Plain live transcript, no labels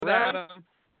without him.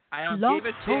 I don't give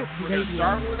a shit. We're going to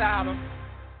start without him.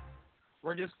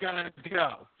 We're just going to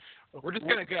go. We're just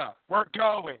going to go. We're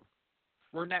going.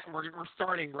 We're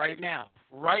starting right now.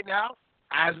 Right now,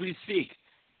 as we speak.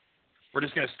 We're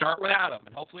just going to start without him,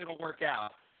 and hopefully it'll work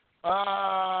out.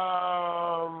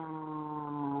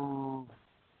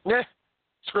 Yeah.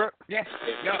 Screw it. Yeah.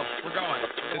 Go. We're going.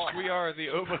 Yes, we are the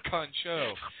Omicron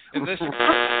Show. And this...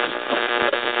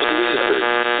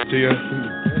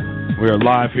 We are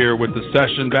live here with the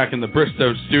session back in the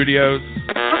Bristow studios.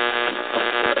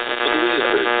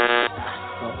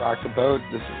 Don't rock the boat.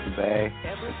 This is the Bay.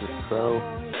 This is Crow.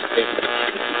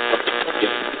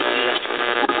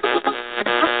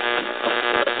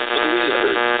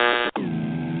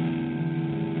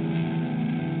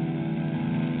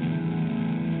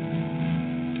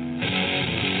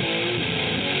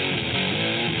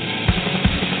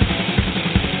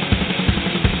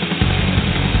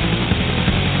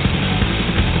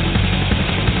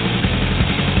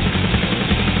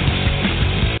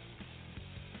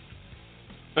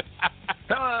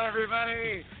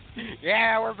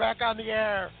 Yeah, we're back on the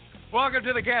air. Welcome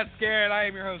to the Cat Scan. I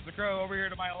am your host, The Crow. Over here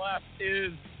to my left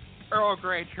is Earl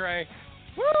Grey Trey.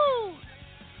 Woo!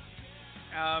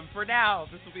 For now,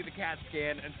 this will be the Cat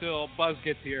Scan until Buzz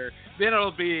gets here. Then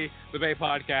it'll be the Bay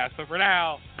Podcast. But for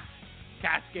now,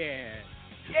 Cat Scan.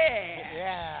 Yeah!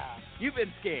 Yeah. You've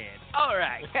been scanned. All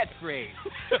right, catchphrase.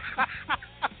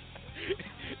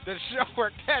 The show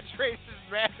where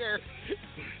catchphrases matter.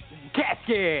 Cat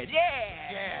Scan.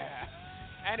 Yeah! Yeah.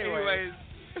 Anyways.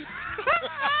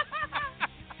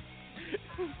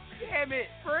 Damn it,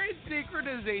 for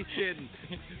synchronization.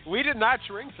 We did not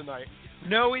drink tonight.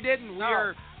 No, we didn't. We No.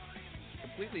 are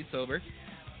completely sober.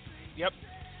 Yep.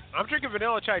 I'm drinking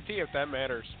vanilla chai tea if that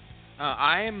matters.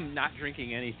 I am not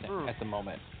drinking anything at the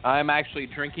moment. I'm actually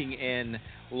drinking in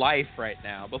life right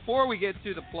now. Before we get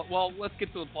to the let's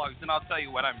get to the plugs, and I'll tell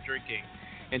you what I'm drinking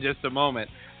in just a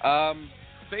moment.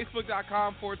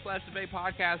 Facebook.com/The Bay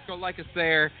Podcast. Go like us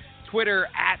there. Twitter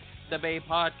 @The Bay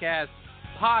Podcast.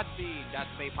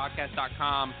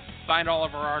 Podbean.thebaypodcast.com. Find all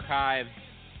of our archives.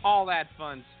 All that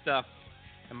fun stuff.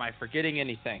 Am I forgetting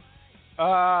anything?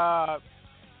 You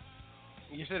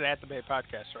said @The Bay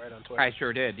Podcast, right, on Twitter? I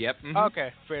sure did. Yep. Mm-hmm.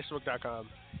 Okay. Facebook.com.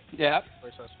 Yep.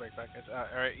 Bay Podcast. All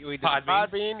right. We did Podbean.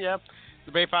 Podbean. Yep.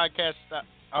 The Bay Podcast.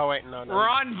 Oh wait, no. We're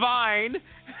on Vine.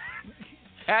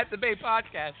 @The Bay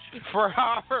Podcast. For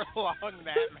however long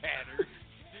that matters.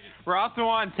 We're also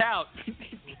on Tout.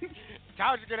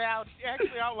 Tout's gonna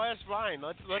actually outlast Vine.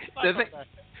 Let's talk Does about it? that.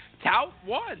 Tout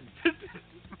won.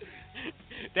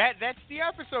 That's the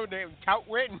episode name. Tout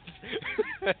wins.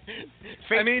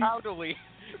 Fatality.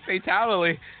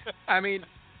 Fatality. I mean,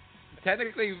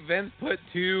 technically, Vince put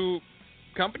 2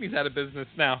 companies out of business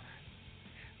now.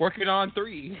 Working on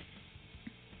 3.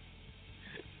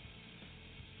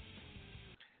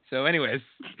 So, anyways,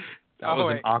 that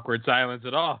wasn't awkward silence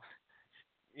at all.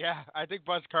 Yeah, I think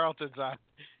Buzz Carlton's on.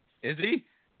 Is he?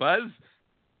 Buzz?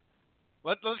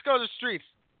 Let's go to the streets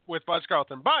with Buzz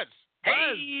Carlton. Buzz!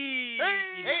 Hey!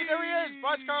 Hey, there he is!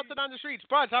 Buzz Carlton on the streets.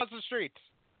 Buzz, how's the streets?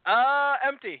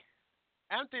 Empty.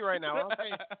 Empty right now.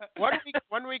 Okay.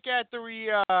 One week after we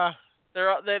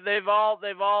They've all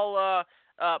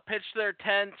pitched their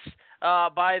tents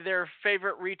by their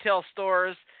favorite retail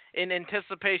stores in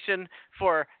anticipation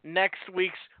for next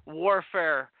week's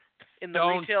warfare in the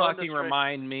retail industry. Don't fucking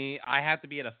remind me. I have to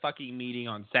be at a fucking meeting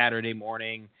on Saturday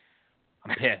morning.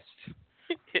 I'm pissed.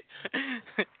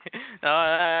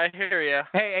 I hear you.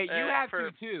 Hey, you have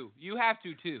to too. You have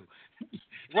to too.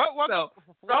 What? No,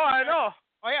 I know.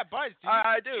 Oh yeah, Buzz.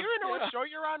 I do. Do you even know what show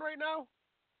you're on right now?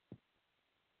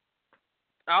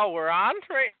 Oh, we're on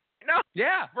right now.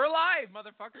 Yeah, we're live,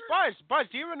 motherfucker. Buzz,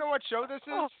 do you even know what show this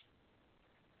is?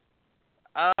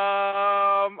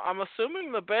 I'm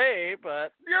assuming the Bay,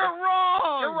 but you're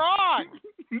wrong. You're wrong.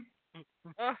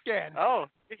 Again. Oh.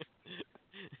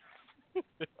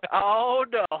 Oh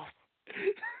no.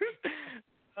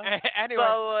 Anyway. So,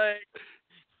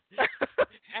 like,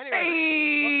 anyway.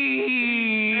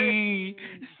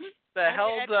 The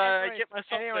hell did I get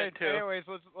myself into? Anyways,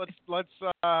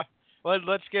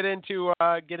 let's get into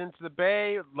the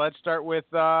Bay. Let's start with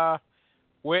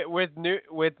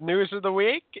news of the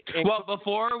week. Well,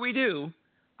 before we do,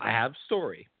 I have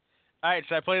story. All right,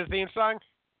 should I play the theme song?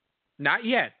 Not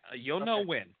yet. You'll know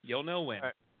when.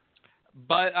 Right.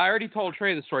 But I already told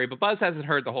Trey the story, but Buzz hasn't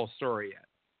heard the whole story yet.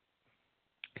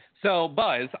 So,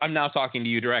 Buzz, I'm now talking to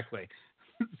you directly.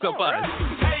 So, Buzz.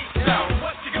 Right. Hey, now,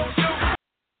 what you gonna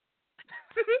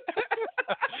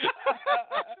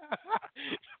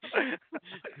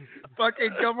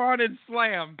Fucking come on and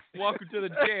slam. Welcome to the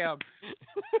jam.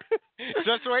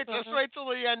 Just wait till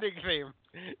the ending theme.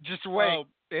 Just wait. Oh,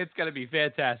 it's gonna be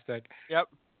fantastic. Yep.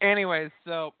 Anyways,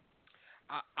 so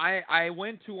I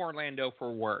went to Orlando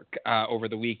for work over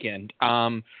the weekend.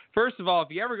 First of all,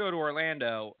 if you ever go to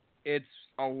Orlando, it's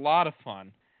a lot of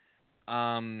fun.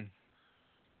 I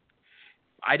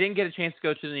didn't get a chance to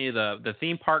go to any of the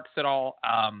theme parks at all.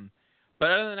 But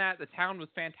other than that, the town was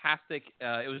fantastic.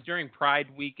 It was during Pride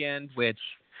weekend, which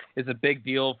is a big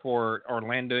deal for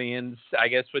Orlandoians, I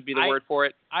guess would be the word for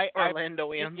it.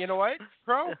 Orlandoians. You know what,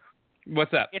 Pro?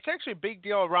 What's up? It's actually a big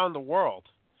deal around the world.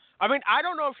 I mean, I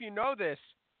don't know if you know this,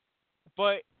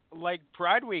 but like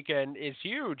Pride weekend is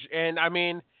huge, and I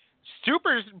mean,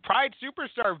 Pride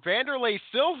superstar Vanderlei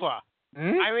Silva.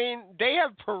 Hmm? I mean, they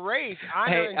have parades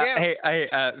honoring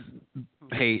him.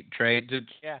 Hey, Trey. Just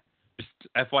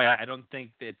FYI, I don't think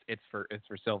that it's for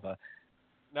Silva.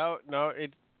 No,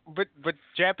 but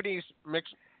Japanese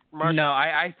mixed martial. No,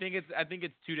 I think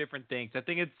it's two different things. I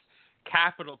think it's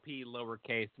capital P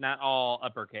lowercase, not all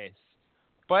uppercase.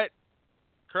 But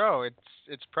Crow,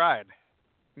 it's Pride.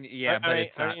 Yeah, but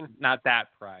it's not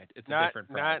that Pride. It's a different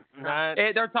Pride.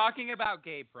 They're talking about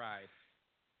gay Pride.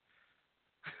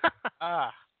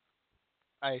 I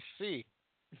see.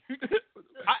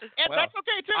 And Well, that's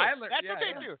okay too. That's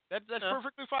okay too. That's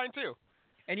perfectly fine too.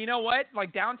 And you know what?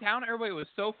 Like downtown, everybody was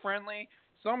so friendly.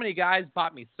 So many guys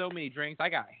bought me so many drinks. I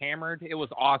got hammered. It was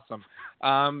awesome.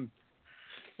 I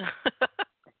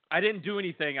didn't do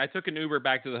anything. I took an Uber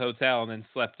back to the hotel and then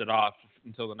slept it off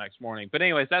until the next morning. But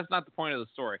anyways, that's not the point of the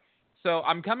story. So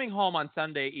I'm coming home on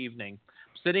Sunday evening,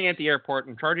 sitting at the airport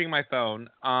and charging my phone.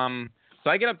 So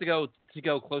I get up to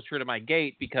go closer to my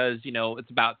gate because, you know,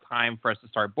 it's about time for us to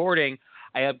start boarding.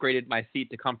 I upgraded my seat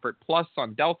to Comfort Plus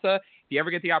on Delta. If you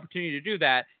ever get the opportunity to do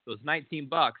that, it was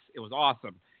 $19. It was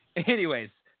awesome. Anyways,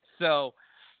 so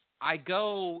I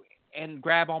go and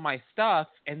grab all my stuff,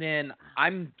 and then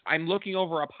I'm looking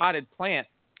over a potted plant,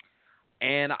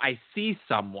 and I see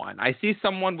someone. I see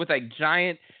someone with a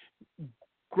giant,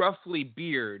 gruffly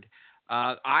beard,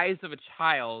 eyes of a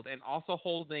child, and also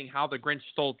holding How the Grinch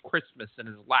Stole Christmas in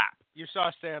his lap. You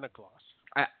saw Santa Claus.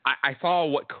 I saw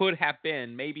what could have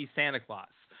been maybe Santa Claus,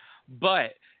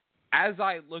 but as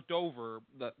I looked over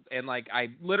I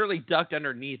literally ducked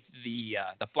underneath the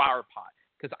flower pot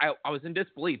because I was in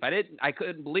disbelief. I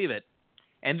couldn't believe it,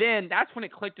 and then that's when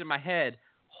it clicked in my head.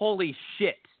 Holy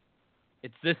shit!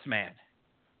 It's this man.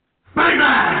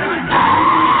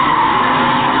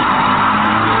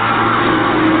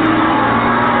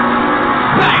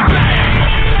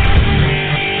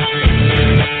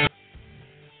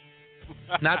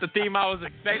 Not the theme I was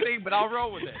expecting, but I'll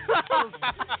roll with it.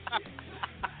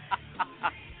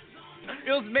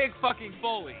 It was Mick fucking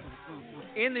Foley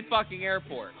in the fucking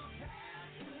airport.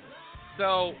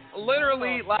 So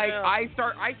literally, I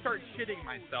start shitting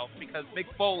myself because Mick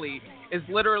Foley is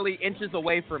literally inches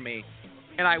away from me,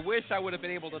 and I wish I would have been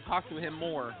able to talk to him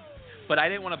more, but I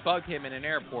didn't want to bug him in an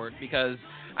airport because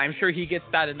I'm sure he gets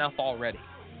that enough already.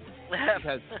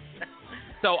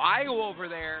 So I go over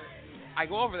there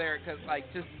because,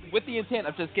 just with the intent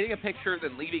of just getting a picture and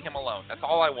then leaving him alone. That's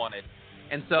all I wanted.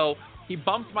 And so he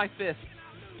bumps my fist.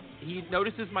 He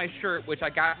notices my shirt, which I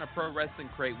got in a pro wrestling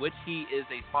crate, which he is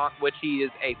a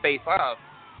face of.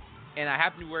 And I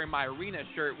happen to be wearing my arena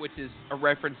shirt, which is a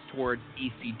reference towards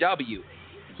ECW.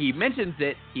 He mentions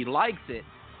it. He likes it.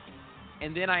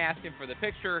 And then I ask him for the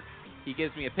picture. He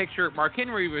gives me a picture. Mark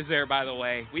Henry was there, by the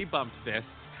way. We bumped fists.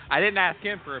 I didn't ask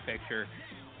him for a picture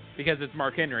because it's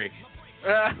Mark Henry.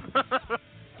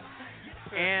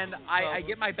 And I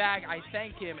get my bag, I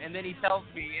thank him, and then he tells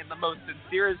me in the most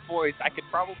sincerest voice I could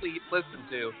probably listen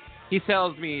to, he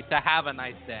tells me to have a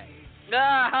nice day.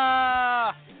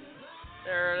 Ah!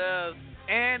 There it is.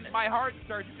 And my heart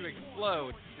starts to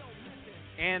explode.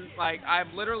 And,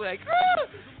 I'm literally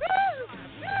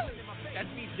that's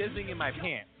me jizzing in my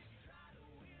pants.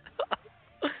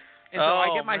 And so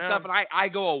I get my stuff and I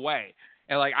go away.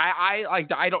 And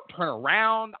I don't turn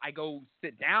around. I go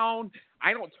sit down.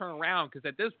 I don't turn around because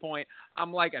at this point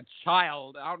I'm like a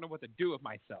child. I don't know what to do with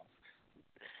myself.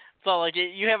 So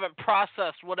you haven't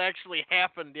processed what actually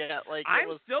happened yet.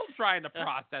 I'm still trying to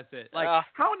process it.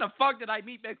 How in the fuck did I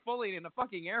meet Mick Foley in the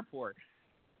fucking airport?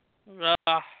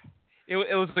 It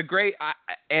was a great.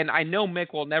 And I know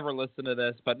Mick will never listen to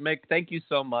this, but Mick, thank you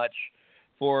so much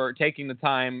for taking the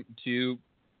time to,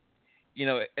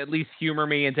 at least humor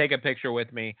me and take a picture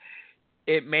with me.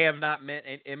 It may have not meant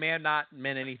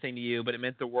meant anything to you, but it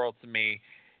meant the world to me.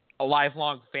 A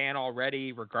lifelong fan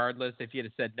already, regardless. If you'd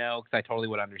have said no, because I totally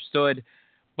would have understood.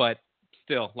 But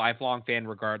still, lifelong fan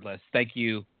regardless. Thank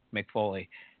you, Mick Foley.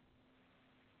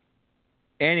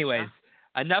 Anyways,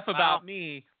 enough about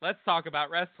me. Let's talk about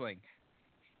wrestling.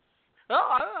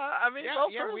 Oh,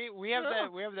 we have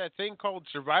that thing called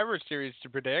Survivor Series to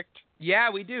predict. Yeah,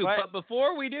 we do. But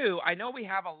before we do, I know we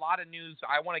have a lot of news.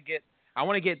 I want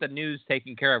to get the news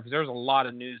taken care of because there's a lot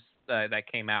of news that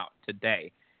came out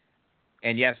today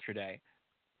and yesterday.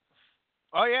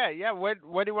 Oh yeah. What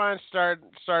do you want to start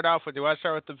off with? Do you want to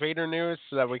start with the Vader news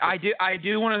so that we can... I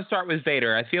do want to start with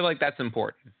Vader. I feel like that's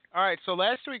important. All right. So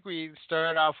last week we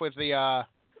started off with the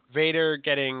Vader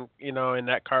getting in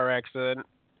that car accident.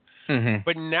 Mm-hmm.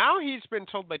 But now he's been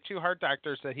told by 2 heart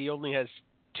doctors that he only has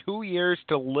 2 years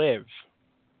to live.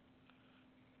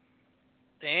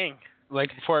 Dang.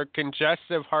 Like for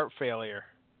congestive heart failure.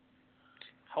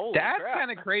 Holy That's crap.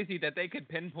 kind of crazy that they could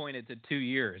pinpoint it to 2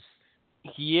 years.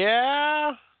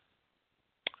 Yeah.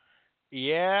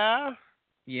 You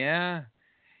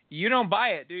don't buy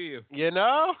it, do you? There's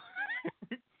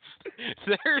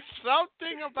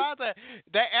something about that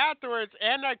afterwards,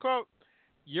 and I quote,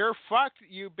 "You're fucked,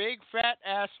 you big fat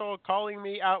asshole, calling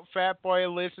me out, fat boy.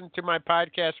 Listen to my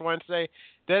podcast Wednesday.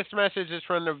 This message is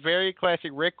from the very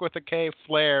classic Rick with a K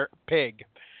Flair pig."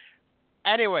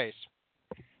 Anyways,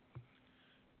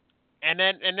 and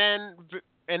then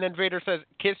Vader says,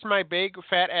 "Kiss my big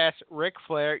fat ass, Ric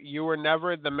Flair. You were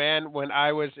never the man when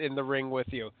I was in the ring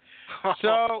with you."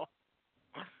 So,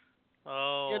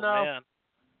 man.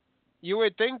 You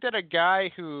would think that a guy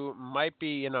who might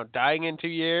be, dying in 2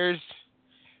 years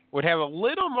would have a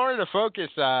little more to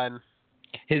focus on.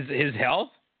 His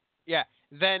health? Yeah,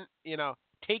 than,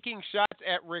 taking shots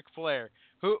at Ric Flair.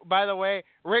 Who, by the way,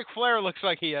 Ric Flair looks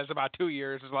like he has about 2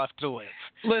 years left to live.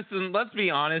 Listen, let's be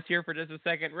honest here for just a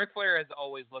second. Ric Flair has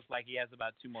always looked like he has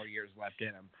about 2 more years left in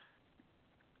him.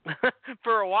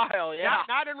 For a while, yeah.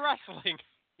 Not in wrestling,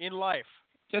 in life.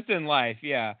 Just in life,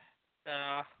 yeah.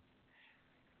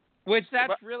 Which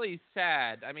that's really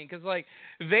sad. I mean, because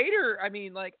Vader. I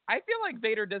mean, I feel like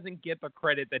Vader doesn't get the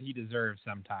credit that he deserves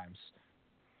sometimes.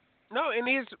 No, and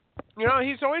he's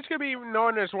always going to be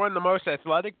known as one of the most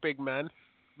athletic big men.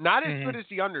 Not as good as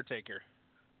the Undertaker.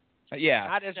 Yeah.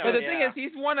 Not as But the thing is,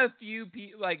 he's one of few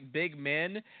big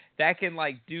men that can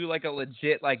do a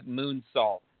legit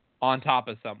moonsault on top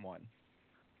of someone.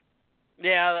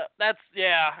 Yeah,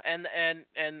 and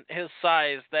his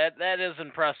size that is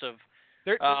impressive.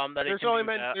 There's only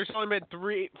been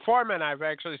 4 men I've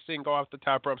actually seen go off the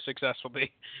top rope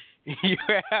successfully. You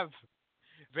have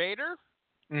Vader,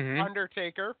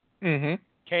 Undertaker,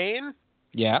 Kane,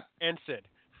 and Sid.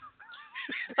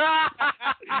 All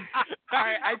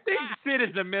right, I think Sid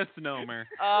is a misnomer.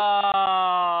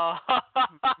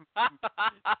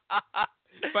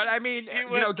 But I mean,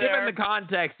 given the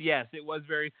context, yes, it was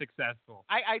very successful.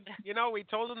 We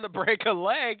told him to break a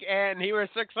leg, and he was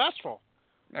successful.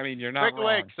 I mean, you're not break wrong.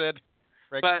 Leg, Sid.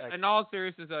 Break but leg. In all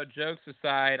seriousness, though, jokes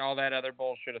aside, all that other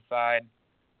bullshit aside,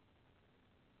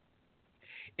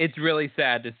 it's really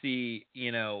sad to see,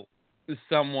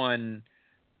 someone,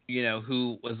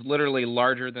 who was literally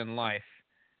larger than life,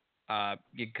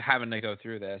 having to go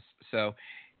through this. So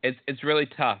it's really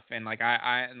tough. And I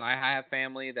have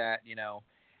family that,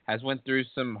 has went through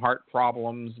some heart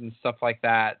problems and stuff like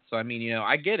that. So I mean,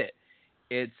 I get it.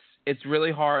 It's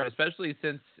really hard, especially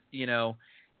since,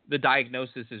 the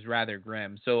diagnosis is rather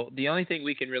grim. So the only thing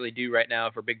we can really do right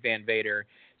now for Big Van Vader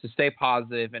is to stay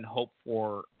positive and hope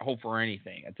for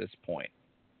anything at this point.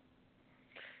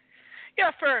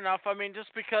 Yeah, fair enough. I mean,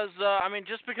 just because the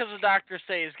doctors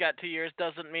say he's got 2 years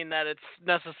doesn't mean that it's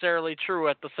necessarily true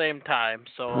at the same time.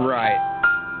 So right.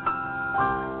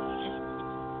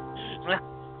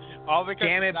 All because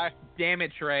damn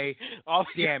it, Trey.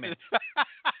 Damn it.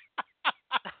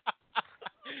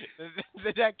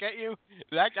 Did that get you?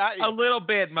 That got you. A little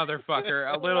bit,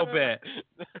 motherfucker. A little bit.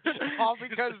 All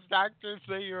because doctors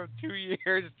say you have 2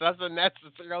 years doesn't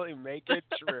necessarily make it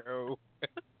true.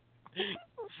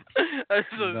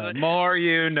 The more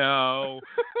you know.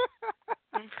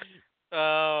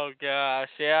 Oh gosh,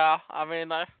 yeah. I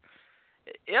mean,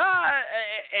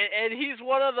 and he's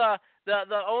one of the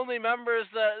only members,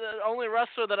 the only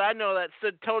wrestler that I know that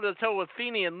stood toe to toe with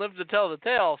Feeney and lived to tell the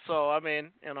tale. So I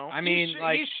mean,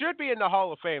 he should be in the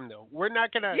Hall of Fame though. We're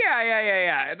not gonna.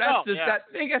 Yeah. I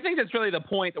think that's really the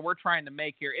point that we're trying to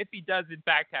make here. If he does in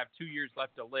fact have 2 years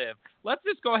left to live, let's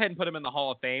just go ahead and put him in the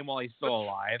Hall of Fame while he's still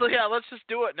alive. So yeah, let's just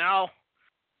do it now.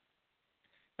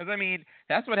 Because I mean,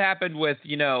 that's what happened with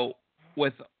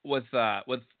with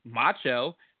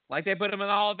Macho. Like they put him in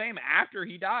the Hall of Fame after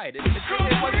he died. It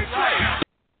wasn't right.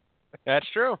 That's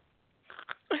true.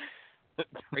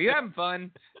 Are you having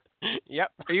fun?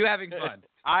 Yep. Are you having fun?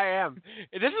 I am.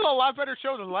 This is a lot better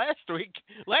show than last week.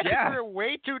 Last week we were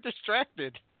way too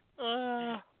distracted.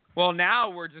 Well, now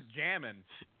we're just jamming.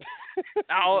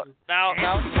 Now. And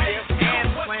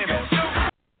slamming.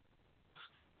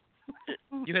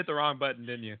 You hit the wrong button,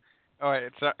 didn't you? Oh,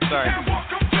 wait, sorry.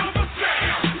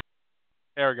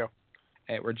 There we go.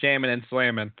 Hey, we're jamming and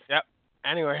slamming. Yep.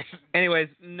 Anyways,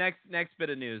 next bit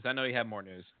of news. I know you have more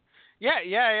news. Yeah,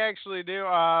 I actually do.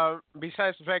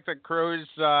 Besides the fact that Crow's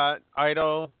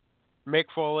idol, Mick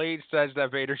Foley, says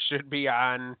that Vader should be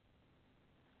on.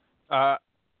 Crow's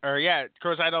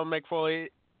idol, Mick Foley,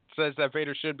 says that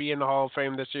Vader should be in the Hall of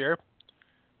Fame this year.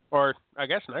 Or, I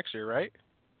guess, next year, right?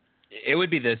 It would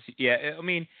be this. Yeah, I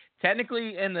mean,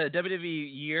 technically in the WWE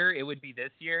year, it would be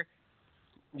this year.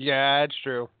 Yeah, that's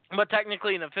true. But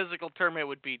technically, in a physical term, it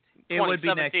would be 2017. It would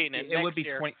be next. It would be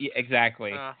year. 20.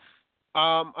 Exactly.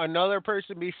 Another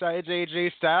person besides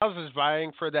AJ Styles is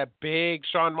vying for that big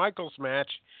Shawn Michaels match,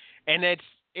 and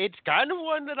it's kind of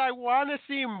one that I want to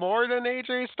see more than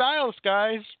AJ Styles,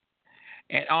 guys.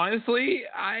 And honestly,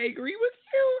 I agree with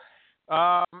you.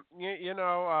 I'm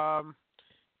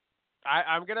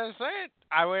gonna say it.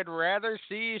 I would rather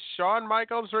see Shawn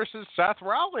Michaels versus Seth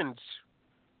Rollins.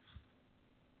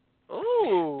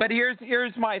 Ooh. But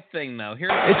here's my thing though.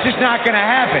 It's just not going to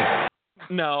happen.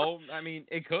 No, I mean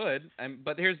it could.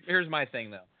 But here's my thing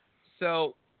though.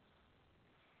 So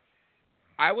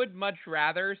I would much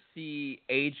rather see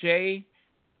AJ.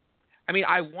 I mean,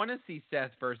 I want to see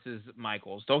Seth versus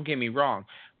Michaels. Don't get me wrong,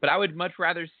 but I would much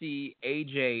rather see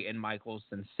AJ and Michaels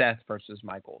than Seth versus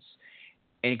Michaels.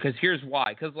 And because here's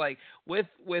why. Because like with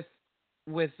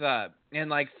and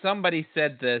like somebody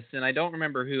said this, and I don't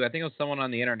remember who. I think it was someone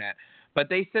on the internet, but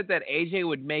they said that AJ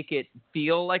would make it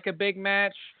feel like a big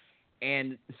match,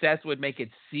 and Seth would make it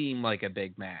seem like a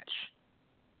big match.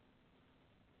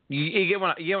 You get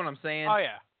what I'm saying? Oh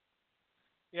yeah.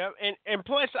 Yeah, and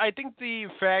plus I think the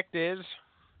fact is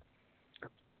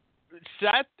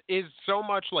Seth is so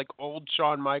much like old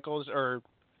Shawn Michaels, or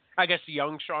I guess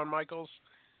young Shawn Michaels,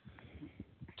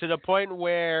 to the point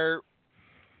where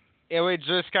it would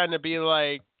just kind of be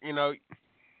like,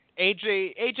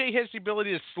 AJ has the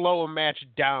ability to slow a match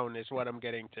down, is what I'm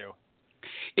getting to.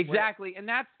 Exactly, and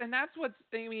that's what's.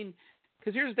 I mean,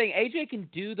 because here's the thing: AJ can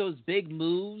do those big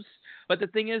moves, but the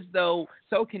thing is, though,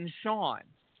 so can Shawn.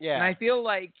 Yeah. And I feel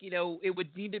like it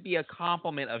would need to be a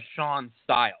complement of Shawn's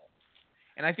style,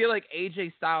 and I feel like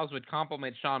AJ Styles would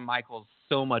complement Shawn Michaels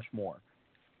so much more.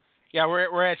 Yeah,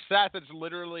 whereas Seth is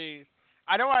literally.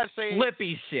 I don't want to say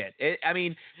flippy shit.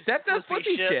 Seth does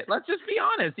flippy shit. Let's just be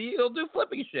honest. He'll do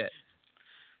flippy shit.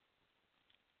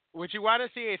 Would you want to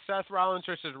see a Seth Rollins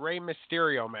versus Rey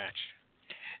Mysterio match?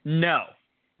 No.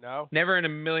 No? Never in a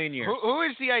million years. Who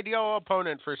is the ideal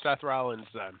opponent for Seth Rollins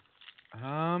then?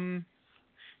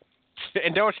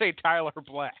 And don't say Tyler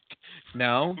Black.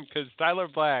 No. Because Tyler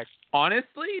Black.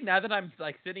 Honestly, now that I'm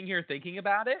like sitting here thinking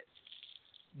about it,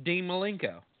 Dean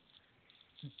Malenko.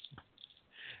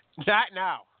 Not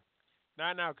now,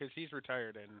 because he's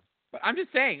retired. But I'm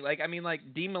just saying,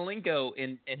 Dean Malenko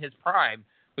in his prime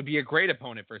would be a great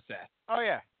opponent for Seth. Oh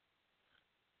yeah.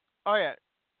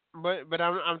 But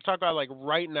I'm talking about like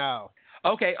right now.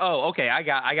 Okay. Oh, okay. I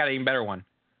got an even better one.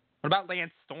 What about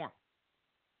Lance Storm?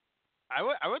 I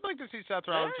would like to see Seth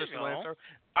Rollins versus Lance Storm.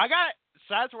 I got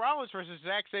Seth Rollins versus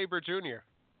Zack Sabre Jr.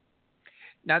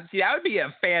 Now, see, that would be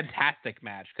a fantastic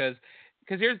match because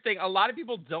here's the thing: a lot of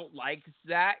people don't like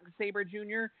Zack Sabre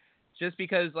Jr. just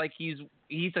because like he's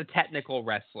a technical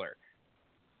wrestler.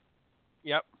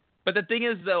 Yep. But the thing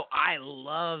is, though, I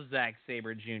love Zack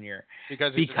Sabre Jr.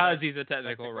 because he's a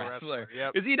technical wrestler.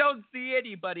 Yep. Because you don't see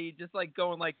anybody just like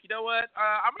going like, you know what?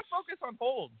 I'm gonna focus on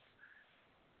holds.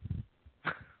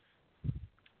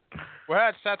 Well,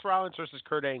 that's Seth Rollins versus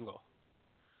Kurt Angle.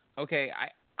 Okay,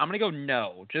 I'm gonna go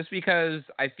no, just because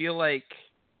I feel like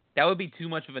that would be too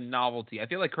much of a novelty. I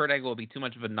feel like Kurt Angle would be too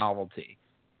much of a novelty.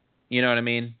 You know what I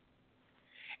mean?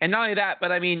 And not only that,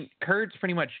 but I mean, Kurt's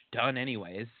pretty much done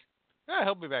anyways. Yeah,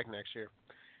 he'll be back next year.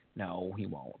 No, he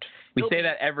won't. We say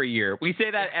that every year.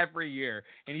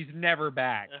 And he's never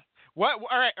back. What?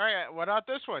 All right. What about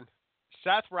this one?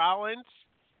 Seth Rollins,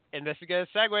 and this is gonna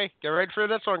segue. Get ready for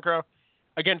this one, Crow.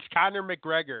 Against Conor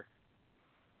McGregor.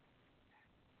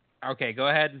 Okay, go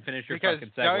ahead and finish your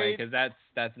fucking segue, because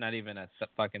that's not even a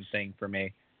fucking thing for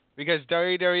me. Because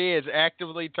WWE is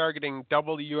actively targeting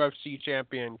double UFC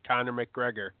champion Conor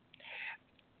McGregor.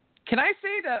 Can I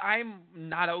say that I'm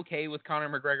not okay with Conor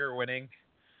McGregor winning?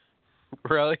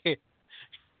 Really?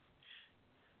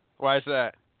 Why is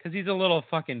that? Because he's a little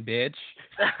fucking bitch.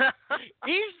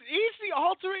 He's the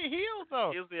ultimate heel,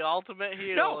 though. He's the ultimate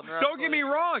heel. No, don't get me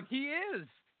wrong. He is.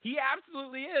 He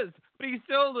absolutely is. But he's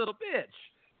still a little bitch.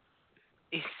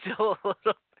 He's still a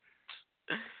little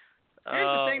bitch. Here's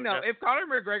the thing, though. If Conor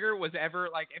McGregor was ever,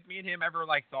 like, if me and him ever,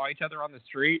 like, saw each other on the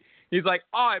street, he's like,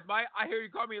 I hear you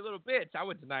call me a little bitch. I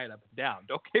would deny it up and down.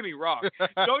 Don't get me wrong.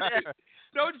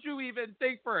 Don't you even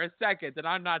think for a second that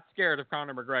I'm not scared of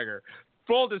Conor McGregor.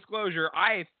 Full disclosure,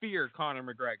 I fear Conor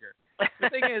McGregor. The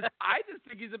thing is, I just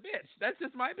think he's a bitch. That's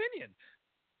just my opinion.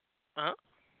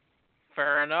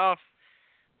 Fair enough.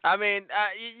 I mean,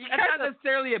 that's not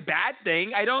necessarily a bad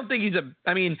thing. I don't think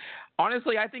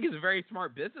honestly, I think he's a very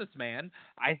smart businessman.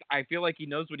 I feel like he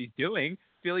knows what he's doing.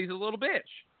 I feel he's a little bitch.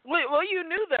 Well, you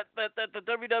knew that the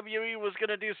WWE was going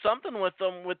to do something with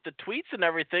them with the tweets and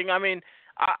everything. I mean,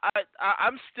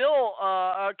 I'm still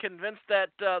convinced that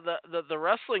the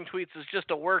wrestling tweets is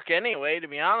just a work anyway, to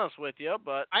be honest with you.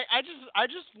 But I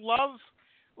just love.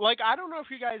 Like, I don't know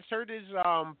if you guys heard his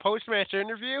post-match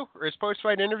interview or his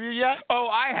post-fight interview yet. Oh,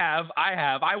 I have.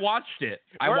 I watched it.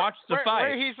 I watched the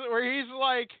fight. Where he's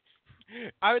like,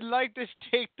 I would like to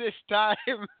take this time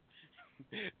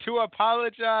to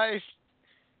apologize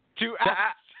to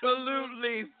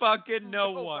absolutely fucking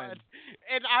no one.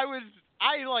 And I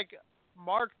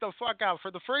marked the fuck out for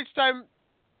the first time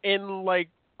in like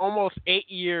almost 8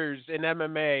 years in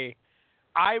MMA.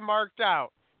 I marked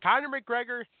out Conor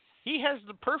McGregor. He has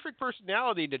the perfect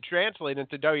personality to translate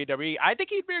into WWE. I think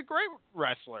he'd be a great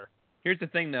wrestler. Here's the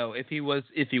thing, though. If he was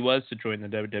to join the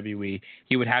WWE,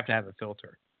 he would have to have a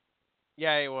filter.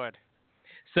 Yeah, he would.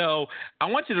 So I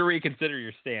want you to reconsider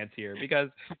your stance here because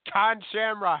Con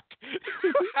Shamrock.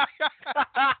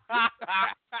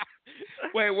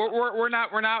 Wait, we're not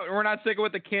sticking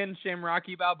with the Ken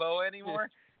Shamrocky Balboa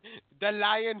anymore. The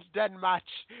Lions Den match.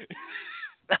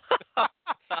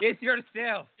 It's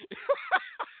yourself.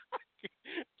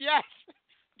 Yes,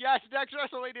 next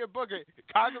WrestleMania booker,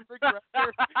 Conor McGregor,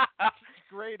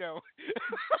 Grado.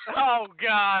 Oh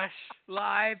gosh,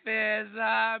 life is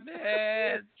a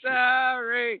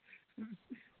mystery.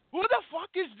 Who the fuck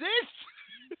is this?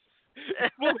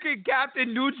 Fucking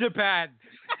Captain New Japan.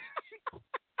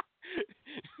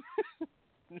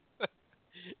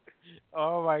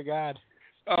 Oh my God.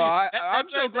 Oh, I'm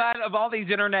so glad of all these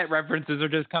internet references are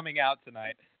just coming out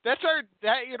tonight. You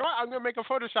know what? I'm gonna make a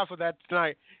Photoshop of that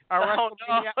tonight. Our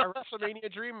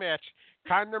WrestleMania dream match: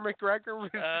 Conor McGregor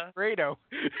with Grado.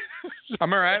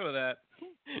 I'm all right with that.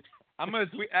 I'm gonna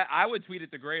tweet. I would tweet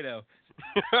it to Grado.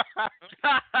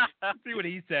 See what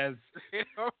he says.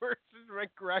 Grado versus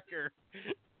McGregor.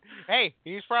 Hey,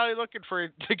 he's probably looking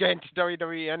to get into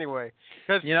WWE anyway.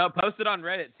 Post it on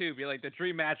Reddit too. Be like the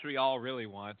dream match we all really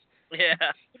want. Yeah.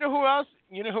 You know who else?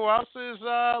 Is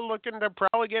looking to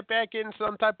probably get back in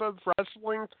some type of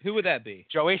wrestling? Who would that be?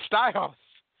 Joey Styles.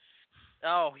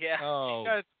 Oh yeah. Oh.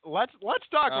 Because let's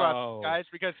talk about this, guys,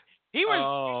 because he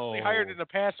was hired in the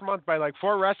past month by like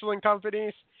 4 wrestling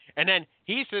companies, and then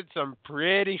he said some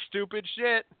pretty stupid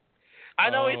shit. I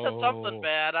know he said something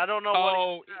bad. I don't know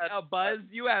what he said. Buzz,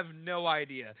 you have no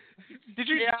idea. Did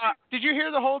you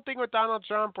hear the whole thing with Donald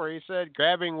Trump where he said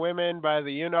grabbing women by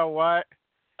the you-know-what?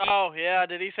 Oh, yeah.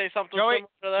 Did he say something similar to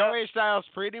that? Joey Styles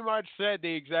pretty much said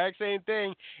the exact same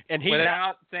thing, and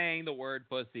without saying the word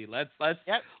pussy. Let's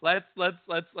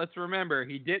remember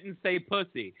he didn't say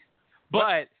pussy,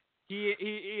 but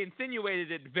he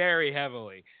insinuated it very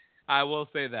heavily. I will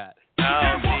say that.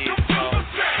 Oh, geez.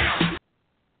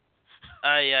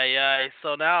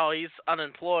 So now he's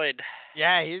unemployed.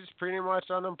 Yeah, he's pretty much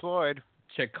unemployed.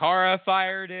 Chikara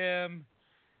fired him.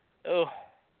 Oh.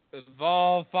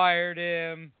 Evolve fired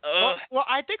him. Well,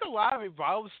 I think a lot of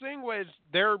Evolve's thing was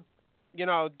their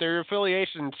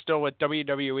affiliation still with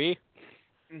WWE,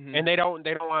 and they don't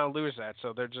want to lose that,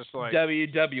 so they're just like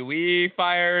WWE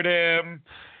fired him.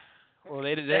 Well,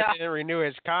 they didn't renew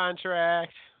his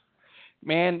contract.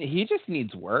 Man, he just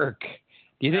needs work.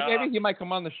 Do you think maybe he might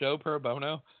come on the show pro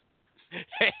bono?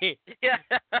 Hey, yeah,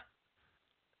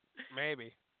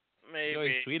 maybe. You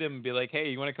always tweet him and be like, "Hey,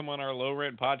 you want to come on our low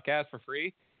rent podcast for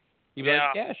free?" He'd be like,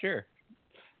 "Yeah, sure."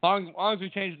 Long as we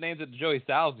change the name to the Joey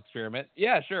Styles Experiment,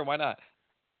 yeah, sure, why not?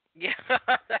 Yeah,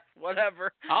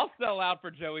 whatever. I'll sell out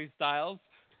for Joey Styles.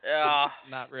 Yeah,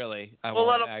 not really. We'll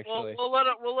let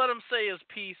him say his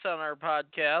piece on our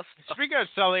podcast. Speaking of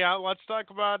selling out, let's talk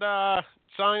about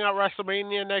selling out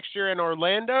WrestleMania next year in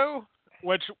Orlando,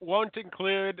 which won't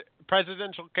include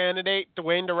presidential candidate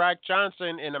Dwayne "The Rock"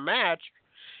 Johnson in a match,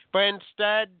 but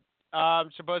instead,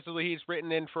 supposedly he's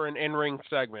written in for an in-ring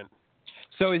segment.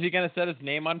 So is he going to set his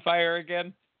name on fire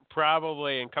again?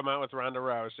 Probably, and come out with Ronda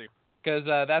Rousey. Because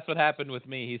that's what happened with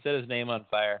me. He set his name on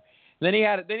fire. Then he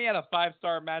had a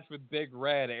 5-star match with Big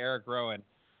Red, Eric Rowan.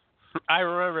 I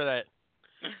remember that.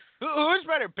 Who's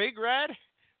better, Big Red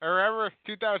or ever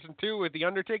 2002 with The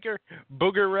Undertaker,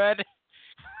 Booger Red?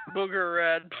 Booger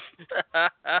Red.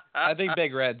 I think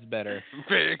Big Red's better.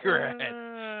 Big Red.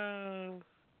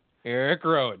 Eric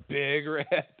Rowan. Big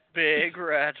Red. Big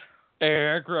Red.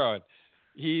 Eric Rowan.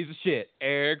 He's shit.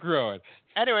 Eric Rowan.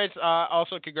 Anyways,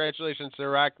 also congratulations to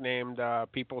Rock, named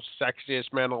People's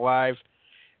Sexiest Man Alive.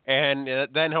 And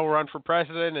then he'll run for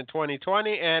president in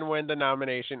 2020 and win the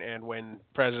nomination and win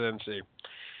presidency.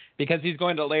 Because he's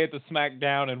going to lay at the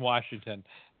smackdown in Washington.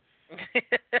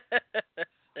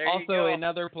 Also, in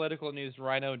other political news,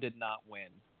 Rhino did not win.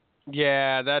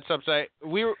 Yeah, that's upset.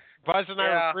 Buzz and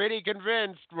I were pretty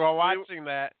convinced while watching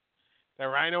that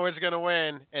Rhino was going to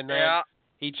win, and then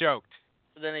he choked.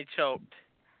 Then he choked.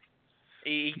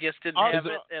 He just didn't have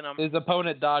it in him. His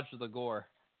opponent dodged the gore.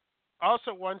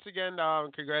 Also, once again,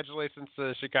 congratulations to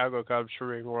the Chicago Cubs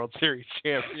for being World Series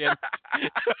champion.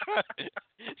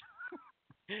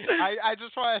 I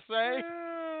just want to say,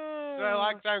 it's a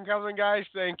long time coming, guys.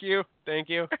 Thank you.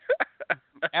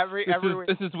 Every week.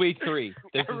 This is week 3.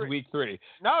 This is week 3.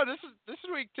 No, this is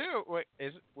week 2. Wait,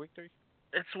 is it week 3?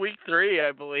 It's week 3,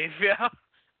 I believe. Yeah.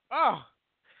 Oh.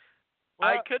 Well,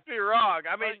 I could be wrong.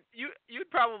 I mean, you'd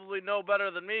probably know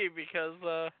better than me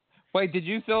because. Wait, did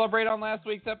you celebrate on last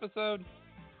week's episode?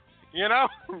 You know,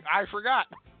 I forgot.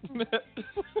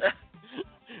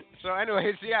 So,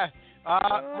 anyways, yeah.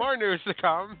 More news to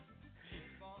come.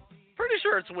 Pretty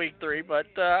sure it's week 3, but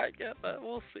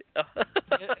we'll see.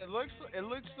 it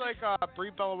looks like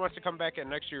Brie Bella wants to come back at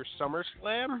next year's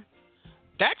SummerSlam.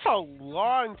 That's a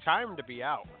long time to be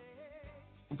out.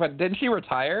 But didn't she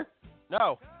retire?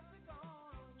 No.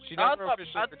 She never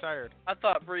officially retired. I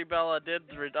thought Brie Bella did.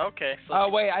 Okay. So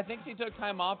wait, I think she took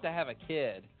time off to have a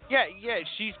kid. Yeah,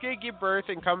 she's gonna give birth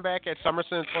and come back at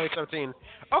SummerSlam 2017.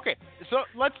 Okay, so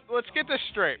let's get this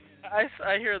straight.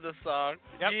 I hear the song.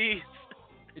 Yep. Jeez.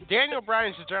 Daniel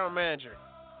Bryan's the general manager.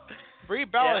 Brie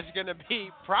Bella is gonna be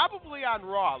probably on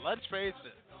Raw. Let's face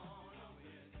it,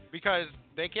 because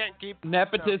they can't keep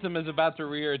nepotism is about to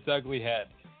rear its ugly head.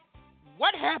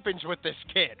 What happens with this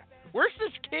kid? Where's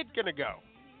this kid gonna go?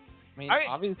 I mean,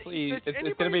 obviously,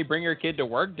 it's going to be bring your kid to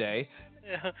work day.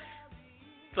 Yeah.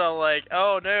 So, like,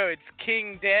 oh, no, it's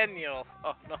King Daniel.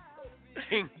 Oh, no.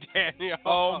 King Daniel.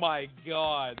 Oh, my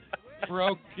God.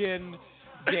 Broken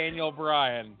Daniel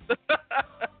Bryan.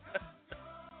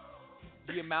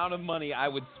 The amount of money I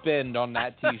would spend on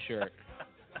that T-shirt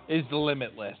is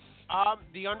limitless.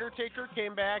 The Undertaker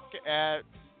came back at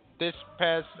today's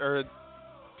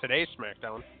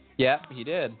SmackDown. Yep, he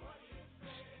did.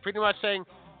 Pretty much saying,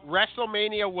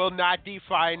 WrestleMania will not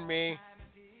define me.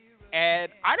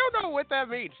 And I don't know what that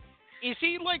means. Is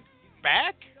he, like,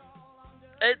 back?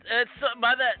 It's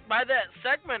by that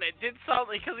segment, it did sound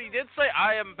like, because he did say,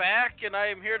 I am back and I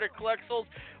am here to collect souls.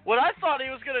 What I thought he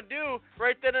was going to do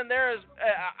right then and there is,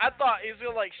 I thought he was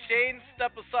going to, like, Shane,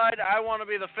 step aside, I want to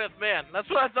be the 5th man. That's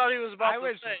what I thought he was about to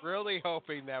say. I was really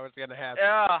hoping that was going to happen.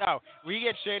 Yeah. No, we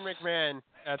get Shane McMahon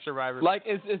at Survivor. Like,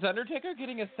 is Undertaker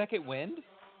getting a second wind?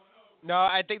 No,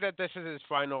 I think that this is his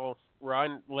final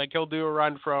run. Like, he'll do a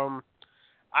run from,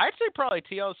 I'd say probably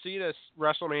TLC to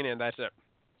WrestleMania, and that's it.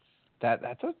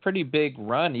 That's a pretty big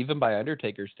run, even by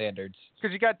Undertaker standards.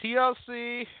 Because you got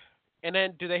TLC, and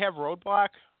then do they have Roadblock?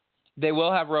 They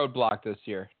will have Roadblock this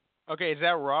year. Okay, is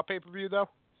that Raw pay-per-view, though?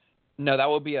 No, that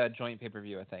will be a joint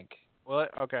pay-per-view, I think. Well,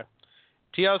 okay.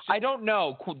 TLC. I don't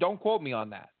know. Don't quote me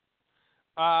on that.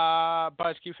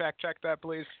 Buzz, can you fact-check that,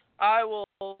 please? I will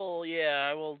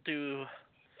do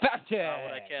fact check.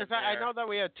 what I can. I know that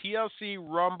we have TLC,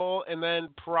 Rumble, and then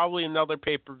probably another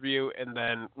pay-per-view, and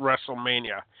then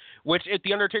WrestleMania. Which, if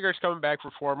The Undertaker's coming back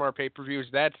for 4 more pay-per-views,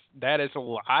 that is a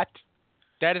lot.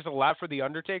 That is a lot for The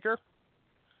Undertaker.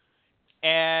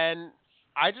 And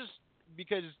I just,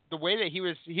 because the way that he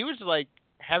was like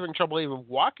having trouble even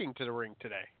walking to the ring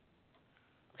today.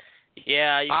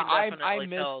 Yeah, you can definitely I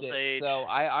tell missed his age. it, so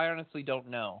I honestly don't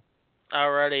know.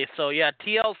 Alrighty, so yeah,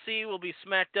 TLC will be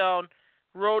SmackDown.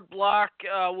 Roadblock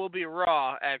will be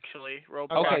Raw, actually.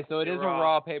 Okay, so it is a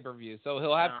Raw pay-per-view. So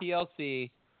he'll have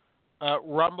TLC.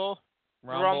 Rumble.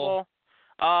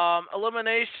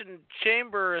 Elimination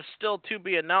Chamber is still to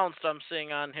be announced, I'm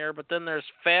seeing on here, but then there's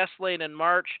Fastlane in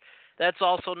March. That's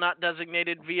also not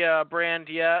designated via a brand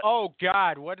yet. Oh,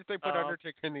 God, what if they put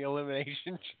Undertaker in the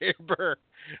Elimination Chamber?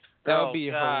 That would be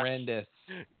horrendous.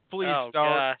 Please don't.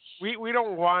 Gosh. We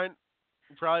don't want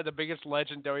probably the biggest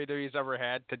legend WWE's ever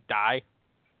had to die.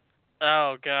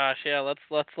 Oh gosh, yeah. Let's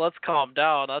calm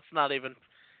down. Let's not even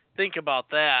think about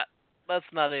that.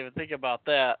 I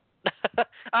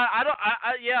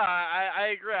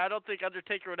agree. I don't think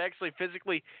Undertaker would actually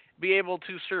physically be able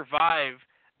to survive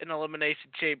an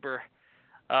Elimination Chamber.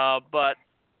 But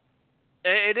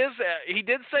It is. He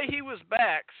did say he was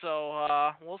back,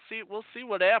 so we'll see. We'll see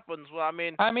what happens. Well, I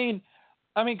mean,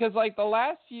 because like the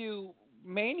last few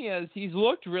Manias, he's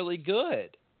looked really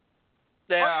good.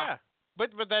 yeah.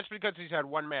 But that's because he's had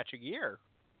one match a year.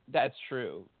 That's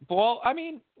true. Well, I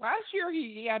mean, last year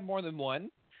he had more than one.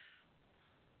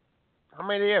 How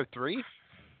many do you have? 3?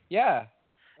 Yeah.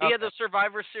 He had the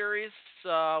Survivor Series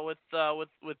with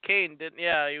Kane, didn't?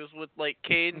 Yeah, he was with like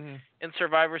Kane in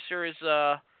Survivor Series.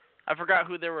 I forgot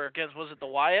who they were against. Was it the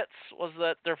Wyatts? Was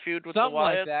that their feud with Something the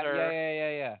Wyatts? Like that. Or,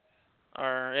 Yeah.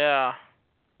 Or yeah,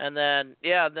 and then he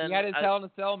had his Hell in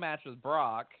a Cell match with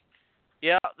Brock.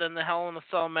 Yeah, then the Hell in a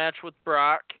Cell match with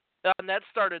Brock, and that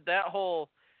started that whole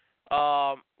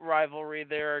rivalry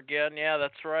there again. Yeah,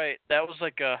 that's right. That was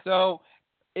like a. So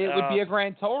it would be a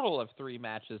grand total of 3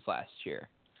 matches last year.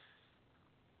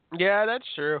 Yeah, that's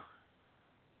true.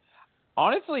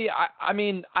 Honestly, I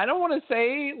mean, I don't want to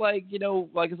say, like, you know,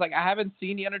 like, it's like I haven't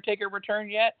seen The Undertaker return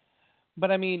yet,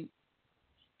 but I mean,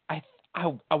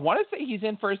 I want to say he's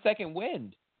in for a second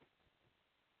wind.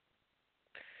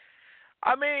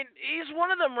 I mean, he's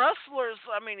one of them wrestlers.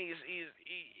 I mean,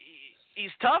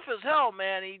 he's tough as hell,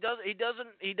 man. He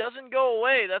doesn't go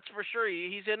away. That's for sure.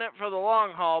 He's in it for the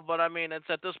long haul. But I mean, it's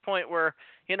at this point where,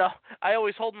 you know, I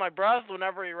always hold my breath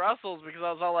whenever he wrestles because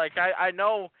I was all like, I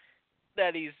know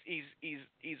that he's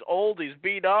old, he's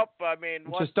beat up. I mean,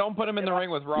 just don't put him in the ring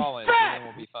with Rollins, and then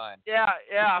we'll be fine.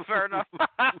 Yeah, fair enough.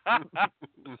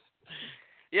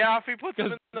 Yeah, if he puts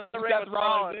him in the ring with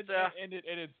Rollins, and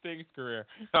it Sting's career.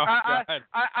 Oh, God.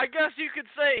 I guess you could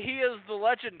say he is the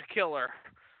legend killer.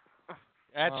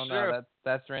 That's true. No,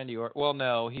 that's Randy Orton. Well,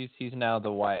 no, he's now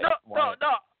the Wyatt. No.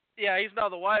 Yeah, he's now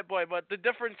the Wyatt boy, but the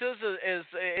difference is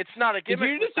it's not a gimmick.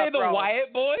 Did you just say the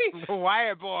Wyatt boy? The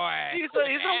Wyatt boy. He's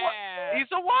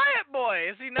a Wyatt boy,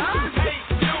 is he not?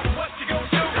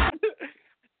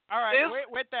 All right,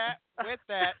 with that,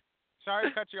 sorry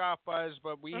to cut you off, Buzz,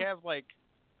 but we have like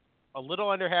a little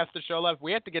under half the show left.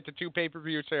 We have to get to 2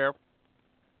 pay-per-views here.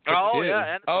 Oh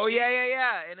yeah.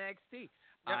 NXT.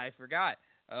 Yep. I forgot.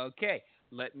 Okay,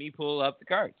 let me pull up the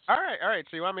cards. All right.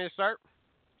 So you want me to start?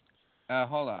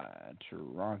 Hold on.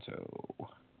 Toronto.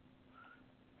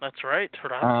 That's right,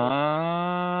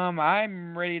 Toronto.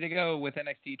 I'm ready to go with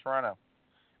NXT Toronto.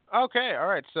 Okay, all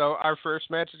right. So our first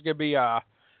match is gonna be. Oh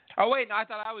wait, no, I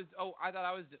thought I was.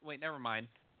 Wait, never mind.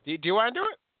 Do you want to do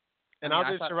it? And I'll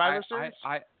do Survivor Series.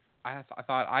 I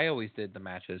thought I always did the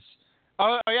matches.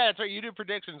 Oh yeah, that's right. You do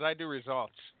predictions. I do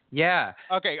results. Yeah.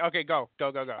 Okay. Go.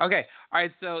 Okay. All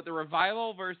right. So the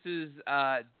Revival versus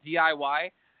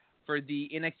DIY for the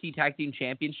NXT Tag Team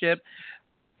Championship.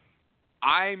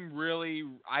 I really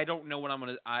don't know what I'm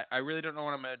gonna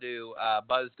do.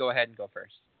 Buzz, go ahead and go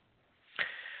first.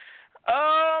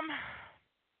 I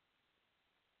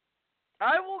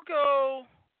will go.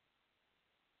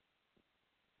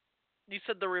 You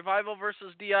said the Revival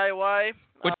versus DIY,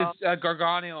 which is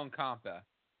Gargano and Ciampa.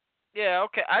 Yeah.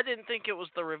 Okay. I didn't think it was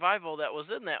the Revival that was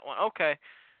in that one. Okay.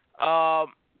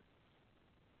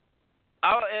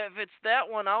 If it's that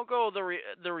one, I'll go the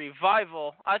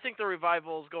Revival. I think the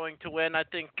Revival is going to win. I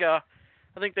think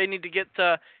they need to get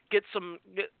some.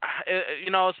 You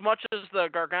know, as much as the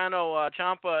Gargano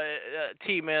Ciampa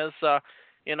team is,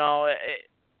 you know,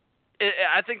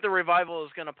 I think the Revival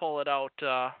is going to pull it out.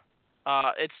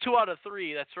 It's 2 out of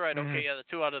 3. That's right. Mm-hmm. Okay, yeah, the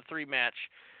 2 out of 3 match.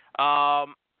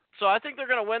 So I think they're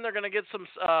going to win. They're going to get some,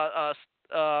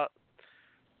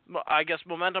 I guess,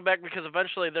 momentum back because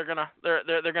eventually they're gonna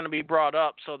be brought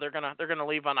up. So they're gonna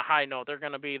leave on a high note. They're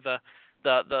going to be the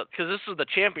because this is the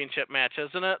championship match,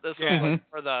 isn't it? This is like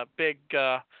for the big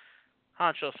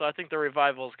honcho. So I think the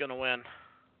Revival is going to win.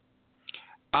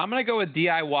 I'm going to go with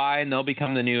DIY, and they'll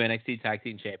become the new NXT Tag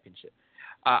Team Championship.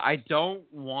 I don't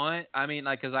want,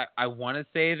 because I want to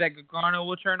say that Gargano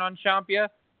will turn on Ciampa.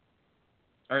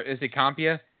 Or is it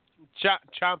Ciampa?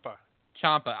 Ciampa.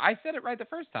 Ciampa. I said it right the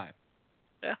first time.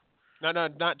 Yeah. No,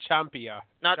 not Ciampa.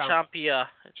 Not Ciampa.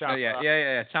 Oh,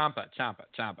 yeah. Ciampa.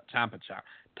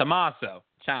 Tommaso.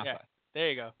 Ciampa. Yeah, there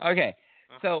you go. Okay.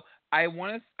 So I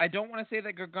don't want to say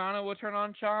that Gargano will turn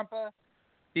on Ciampa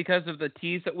because of the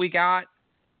tease that we got,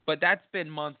 but that's been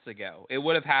months ago. It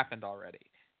would have happened already.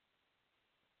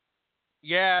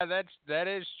 Yeah, that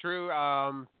is true.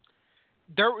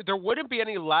 There wouldn't be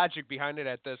any logic behind it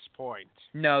at this point.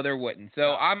 No, there wouldn't.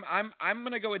 So I'm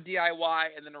gonna go with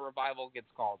DIY, and then a Revival gets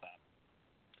called up.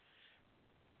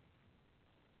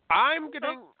 I'm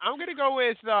gonna go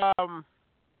with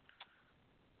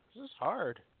this is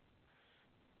hard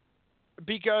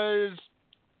because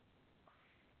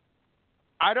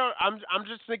I'm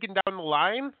just thinking down the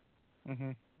line.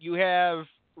 Mm-hmm. You have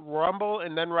Rumble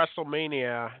and then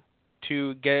WrestleMania.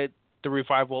 to get the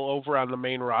Revival over on the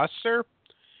main roster,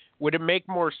 would it make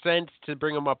more sense to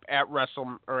bring them up at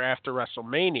after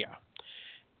WrestleMania?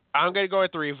 I'm going to go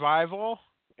with the Revival,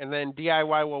 and then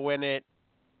DIY will win it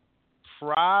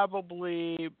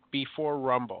probably before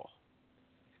Rumble.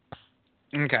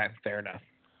 Okay, fair enough.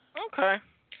 Okay.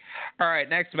 All right,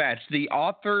 next match. The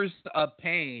Authors of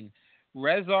Pain.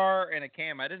 Rezar and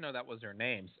Akam. I didn't know that was their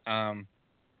names.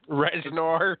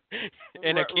 Reznor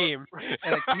and Akeem.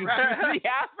 And Akeem. The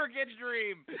African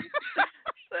Dream.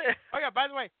 Oh yeah, by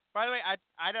the way, I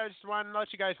just want to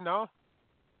let you guys know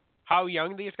how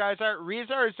young these guys are.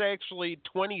 Rezar is actually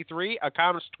 23,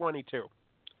 Akam's 22.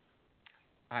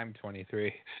 I'm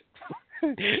 23.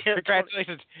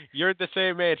 Congratulations. You're the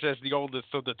same age as the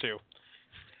oldest of the two.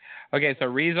 Okay, so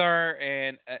Rezar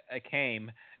and Akam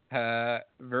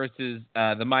versus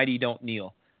the Mighty Don't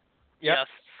Kneel. Yep. Yes.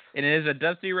 And it is a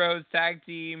Dusty Rhodes Tag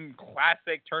Team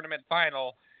Classic Tournament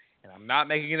Final. And I'm not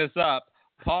making this up.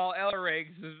 Paul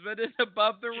Ellering suspended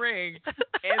above the ring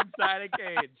inside a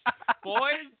cage.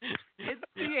 Boys, it's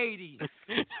the 80s.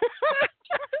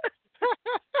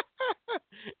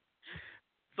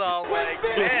 So, like,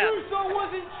 man. Russo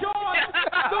was in charge.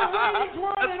 The ratings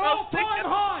were at an all-time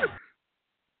high.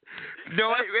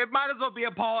 No, it might as well be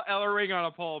a Paul Ellering on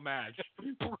a pole match.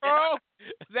 Bro,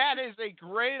 that is a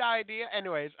great idea.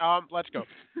 Anyways, let's go.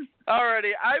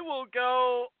 Alrighty, I will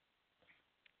go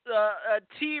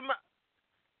Team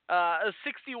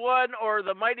 61 or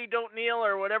the Mighty Don't Kneel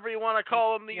or whatever you want to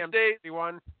call them these days.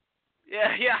 61.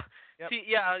 Yeah. Yep.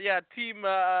 Team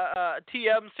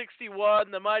TM61,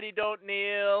 the Mighty Don't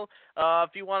Kneel.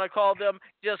 If you want to call them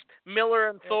just Miller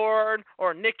and Thorne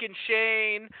or Nick and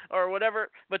Shane or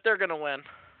whatever, but they're gonna win.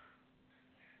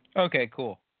 Okay,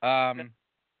 cool. I'm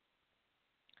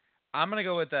gonna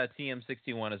go with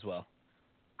TM61 as well.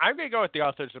 I'm gonna go with the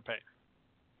Authors of Pain.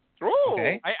 Ooh.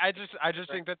 Okay. I just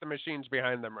think that the machine's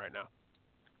behind them right now.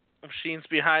 Machine's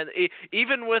behind,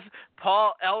 even with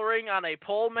Paul Ellering on a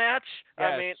pole match.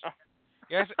 Yes. I mean.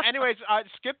 Yes. Anyways,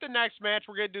 skip the next match.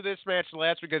 We're gonna do this match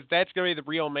last because that's gonna be the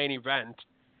real main event.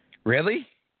 Really?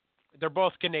 They're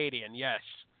both Canadian. Yes.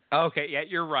 Okay, yeah,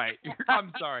 you're right.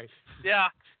 I'm sorry. Yeah.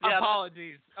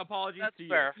 Apologies That's to you.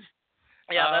 fair.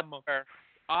 Yeah, that's fair.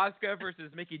 Asuka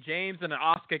versus Mickie James in an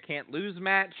Asuka can't lose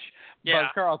match. Yeah.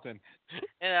 Buzz Carlton.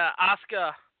 And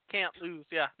Asuka can't lose.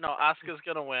 Yeah. No, Asuka's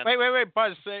gonna win. Wait.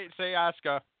 Buzz, say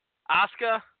Asuka.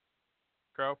 Asuka.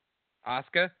 Crow.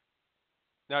 Asuka?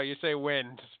 No, you say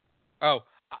wins. Oh,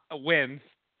 wins.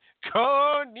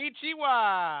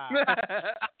 Konnichiwa.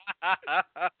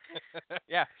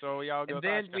 Yeah, so y'all go. And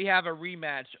then we have a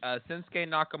rematch: Shinsuke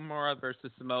Nakamura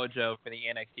versus Samoa Joe for the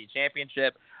NXT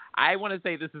Championship. I want to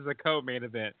say this is a co-main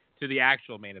event to the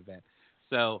actual main event.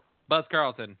 So, Buzz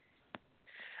Carlton.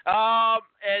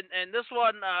 And this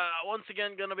one once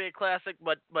again going to be a classic,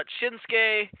 but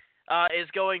Shinsuke is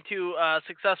going to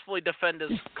successfully defend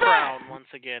his crown once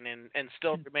again and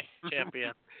still remain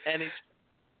champion. And he's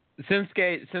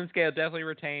Shinsuke will definitely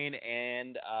retain,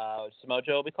 and Samoa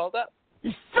Joe will be called up.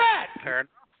 He's fat. fair enough.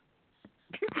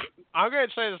 I'm going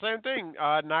to say the same thing.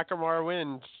 Nakamura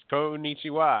wins.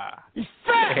 Konnichiwa. He's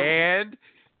fat. And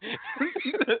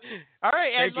all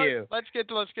right, thank you. Let's get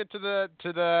to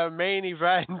the main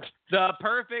event. The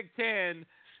Perfect 10,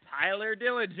 Tyler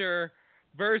Dillinger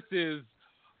versus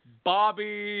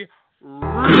Bobby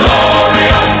Roode.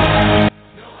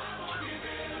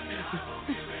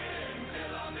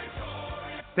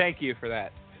 Thank you for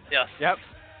that. Yes. Yep.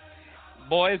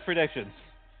 Boys, predictions.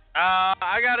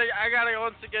 I gotta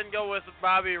once again go with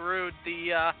Bobby Roode,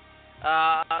 the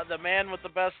man with the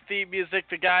best theme music,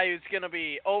 the guy who's gonna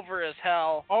be over as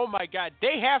hell. Oh my God,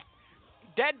 they have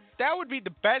that would be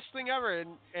the best thing ever.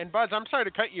 And Buzz, I'm sorry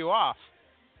to cut you off,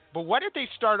 but what if they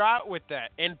start out with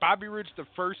that and Bobby Roode's the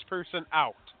first person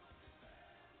out?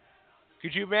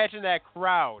 Could you imagine that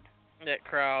crowd? That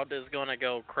crowd is gonna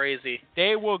go crazy.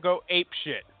 They will go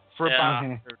apeshit for Bobby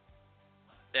Roode.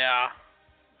 Yeah.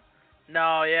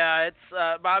 No, yeah,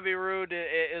 it's Bobby Roode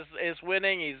is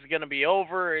winning. He's gonna be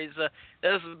over. This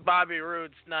is Bobby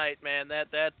Roode's night, man.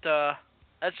 That's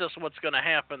just what's gonna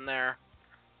happen there.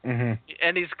 Mm-hmm.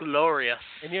 And he's glorious.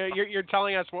 And you're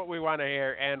telling us what we want to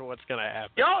hear and what's gonna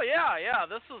happen. Oh yeah.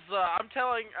 This is I'm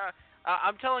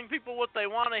telling people what they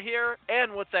want to hear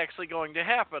and what's actually going to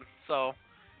happen. So.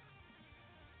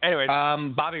 Anyways,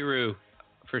 Bobby Roode,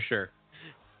 for sure.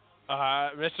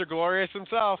 Mr. Glorious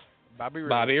himself, Bobby Roode.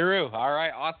 Bobby Roode. All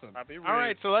right, awesome. Bobby Roode. All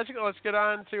right, so let's get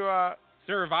on to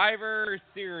Survivor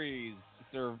Series.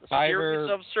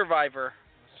 Series of Survivor.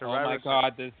 Oh my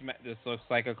God, this looks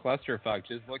like a clusterfuck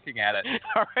just looking at it.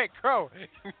 All right, Crow.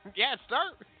 Yeah,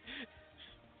 start.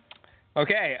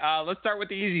 Okay, let's start with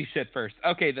the easy shit first.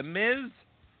 Okay, The Miz,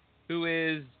 who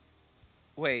is,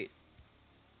 wait,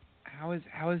 how is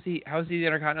he the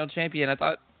Intercontinental Champion? I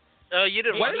thought. You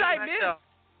didn't. What watch did I SmackDown. miss?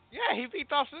 Yeah, he beat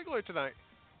Dolph Ziggler tonight.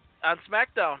 On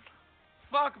SmackDown.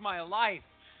 Fuck my life.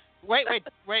 Wait.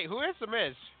 Who is The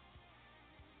Miz?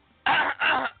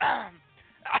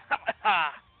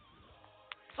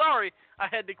 Sorry, I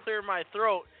had to clear my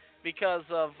throat because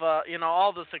of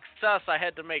all the success. I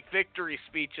had to make victory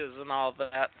speeches and all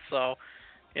that. So,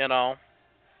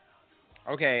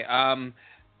 Okay,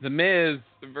 The Miz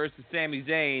versus Sami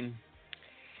Zayn.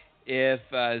 If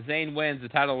Zayn wins, the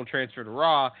title will transfer to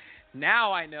Raw.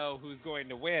 Now I know who's going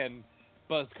to win.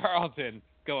 Buzz Carlton,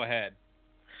 go ahead.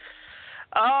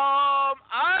 I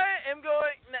am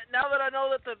going now that I know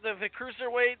that the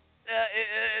cruiserweight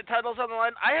title's on the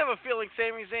line. I have a feeling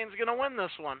Sami Zayn's going to win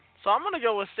this one, so I'm going to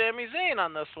go with Sami Zayn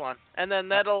on this one, and then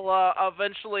that'll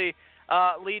eventually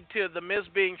lead to The Miz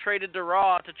being traded to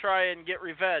Raw to try and get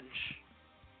revenge.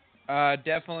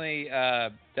 Definitely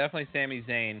Sami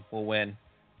Zayn will win.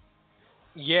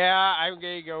 Yeah, I'm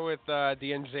going to go with the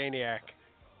Inzaniac.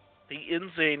 The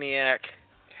Inzaniac.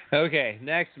 Okay,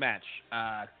 next match.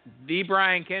 The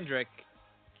Brian Kendrick.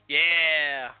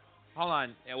 Yeah. Hold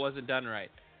on, it wasn't done right.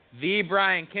 The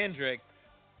Brian Kendrick.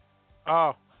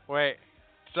 Oh, wait.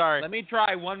 Sorry. Let me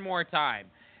try one more time.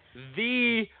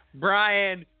 The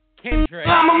Brian Kendrick.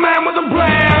 I'm a man with a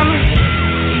plan.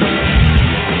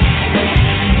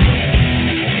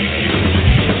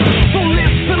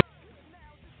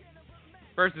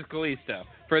 Versus Kalisto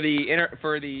for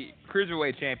the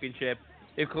Cruiserweight Championship.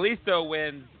 If Kalisto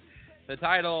wins the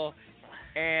title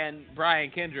and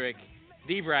Brian Kendrick,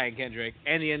 the Brian Kendrick,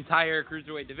 and the entire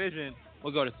Cruiserweight division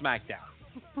will go to SmackDown.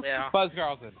 Yeah. Buzz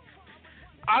Carlton.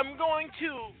 I'm going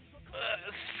to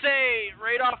say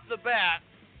right off the bat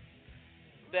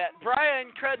that Brian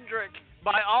Kendrick,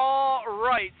 by all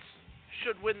rights,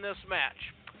 should win this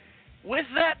match. With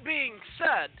that being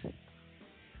said,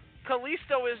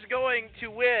 Kalisto is going to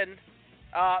win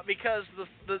because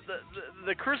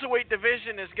the Cruiserweight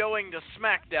division is going to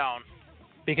SmackDown.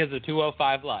 Because of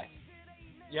 205 Live.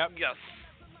 Yep. Yes.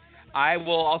 I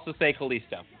will also say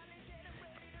Kalisto.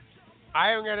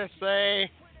 I am going to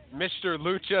say Mr.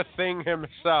 Lucha Thing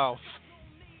himself,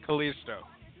 Kalisto.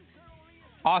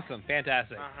 Awesome.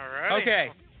 Fantastic. All right.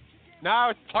 Okay.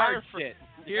 Now it's time Hard for... shit.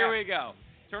 Here we go.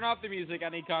 Turn off the music. I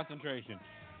need concentration.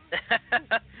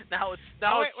 now it's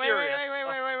wait, serious.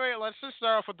 Wait. Let's just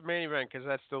start off with the main event because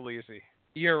that's still easy.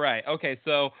 You're right. Okay,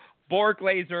 so Bork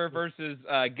Laser versus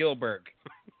Gilbert.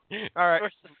 All right.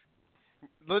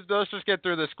 Let's just get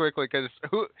through this quickly because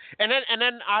and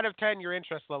then out of 10 your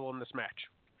interest level in this match.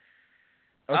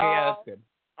 Okay, yeah, that's good.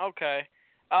 Okay.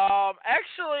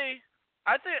 Actually,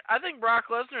 I think Brock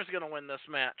Lesnar's going to win this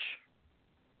match.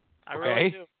 I really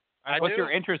do. What's your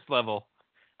interest level?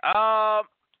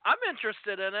 I'm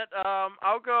interested in it.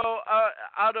 I'll go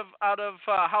out of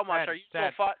how much? 10, Are you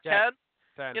 10, still 10?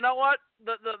 10. You know what?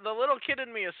 The little kid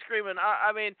in me is screaming.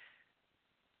 I mean,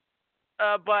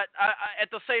 but I at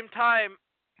the same time,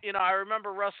 I remember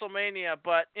WrestleMania,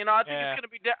 but I think it's gonna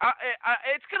be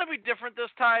it's gonna be different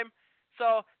this time.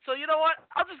 So you know what?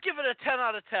 I'll just give it a 10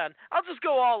 out of 10. I'll just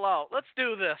go all out. Let's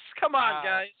do this. Come on,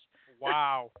 guys.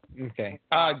 Wow. Okay.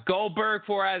 Goldberg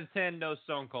 4 out of 10. No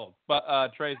Stone Cold, but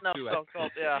Trey's 2 out of 10.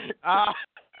 Stone Cold, yeah.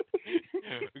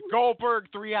 Goldberg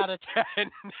 3 out of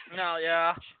 10. No,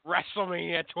 yeah.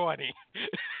 WrestleMania 20.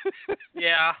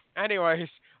 Yeah. Anyways,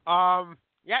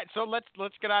 yeah. So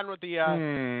let's get on with the.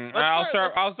 I'll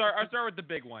start with the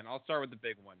big one.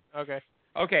 Okay.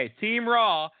 Okay. Team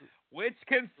Raw, which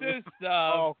consists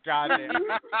of. Oh God.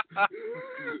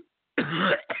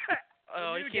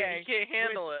 Oh, you can't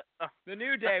handle it. The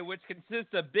New Day, which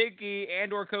consists of Big E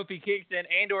and/or Kofi Kingston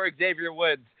and/or Xavier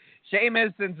Woods,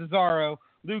 Sheamus and Cesaro,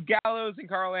 Luke Gallows and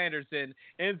Carl Anderson,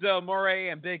 Enzo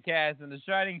Amore and Big Cass and the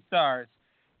Shining Stars,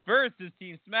 versus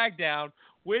Team SmackDown,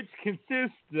 which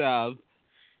consists of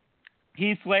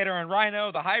Heath Slater and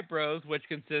Rhino, the Hype Bros, which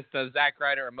consists of Zack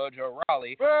Ryder and Mojo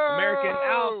Rawley, American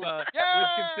Alpha, which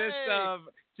consists of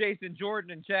Jason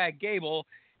Jordan and Chad Gable,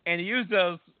 and the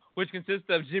Usos, which consists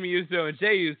of Jimmy Uso and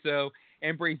Jey Uso,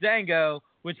 and Breezango,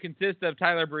 which consists of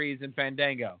Tyler Breeze and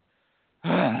Fandango.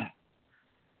 What's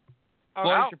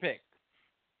your pick?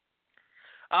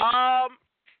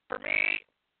 For me,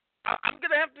 I'm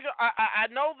gonna have to go. I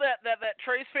know that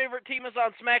Trey's favorite team is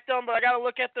on SmackDown, but I got to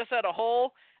look at this as a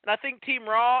whole, and I think Team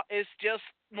Raw is just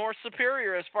more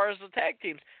superior as far as the tag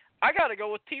teams. I got to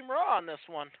go with Team Raw on this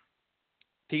one.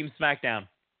 Team SmackDown.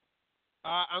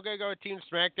 I'm gonna go with Team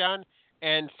SmackDown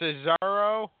and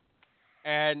Cesaro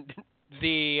and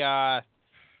the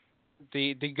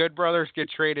The Good Brothers get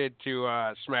traded to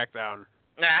SmackDown.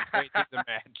 Right in the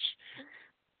match.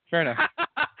 Fair enough.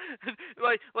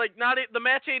 like not the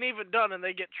match ain't even done, and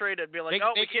they get traded. Be like,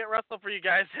 we can't wrestle for you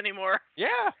guys anymore.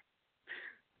 Yeah.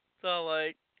 So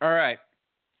like. All right,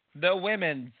 the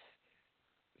women's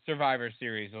Survivor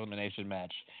Series elimination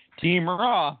match. Team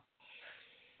Raw.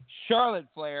 Charlotte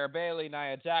Flair, Bayley,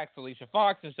 Nia Jax, Alicia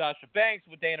Fox, and Sasha Banks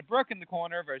with Dana Brooke in the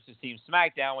corner versus Team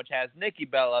SmackDown, which has Nikki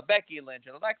Bella, Becky Lynch,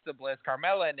 Alexa Bliss,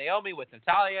 Carmella, and Naomi with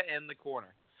Natalya in the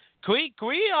corner. Can we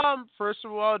first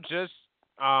of all just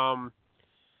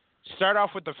start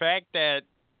off with the fact that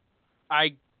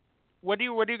what do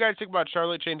you guys think about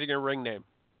Charlotte changing her ring name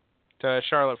to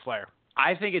Charlotte Flair?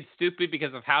 I think it's stupid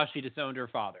because of how she disowned her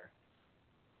father.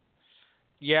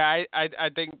 Yeah, I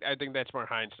think that's more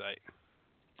hindsight.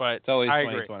 But it's always I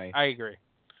 2020. agree. I agree.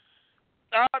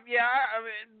 Yeah, I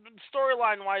mean,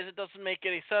 storyline wise, it doesn't make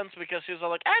any sense because she's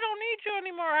like, I don't need you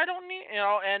anymore. I don't need,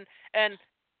 and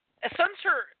since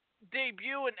her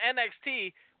debut in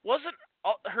NXT, wasn't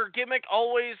her gimmick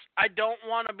always, I don't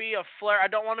want to be a Flair. I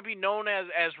don't want to be known as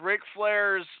Ric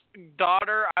Flair's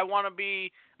daughter. I want to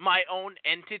be my own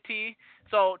entity.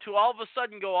 So to all of a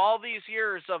sudden go all these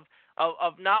years of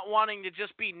not wanting to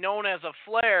just be known as a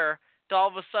Flair to all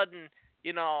of a sudden,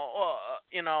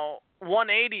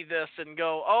 180 this and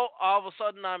go, all of a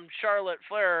sudden I'm Charlotte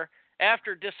Flair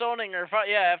after disowning her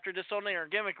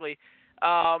gimmickly.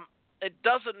 It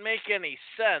doesn't make any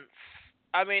sense.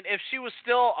 I mean, if she was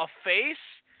still a face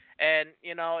and,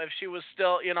 if she was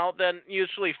still, then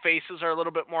usually faces are a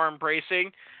little bit more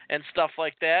embracing and stuff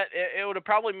like that. It would have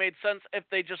probably made sense if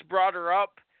they just brought her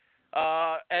up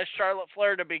as Charlotte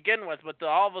Flair to begin with, but to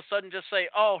all of a sudden just say,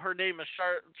 her name is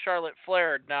Charlotte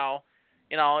Flair now.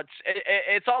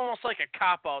 It's almost like a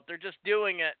cop-out. They're just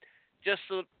doing it just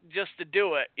to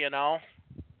do it,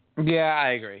 Yeah,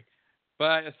 I agree.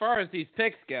 But as far as these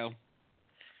picks go,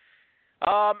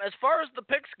 as far as the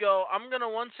picks go, I'm gonna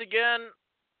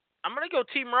go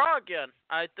Team Raw again.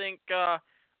 I think that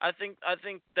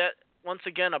once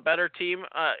again a better team.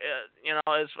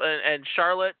 And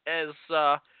Charlotte is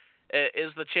the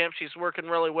champ. She's working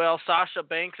really well. Sasha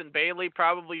Banks and Bayley,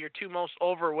 probably your two most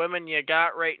over women you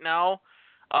got right now.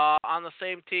 On the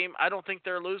same team, I don't think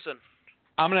they're losing.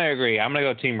 I'm going to agree. I'm going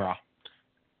to go Team Raw.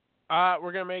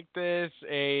 We're going to make this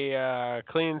a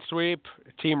clean sweep.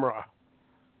 Team Raw.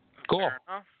 Cool.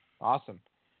 Awesome.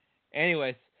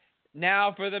 Anyways,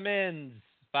 now for the men's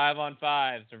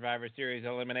 5-on-5 Survivor Series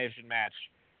elimination match.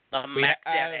 We have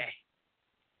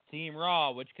Team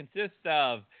Raw, which consists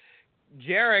of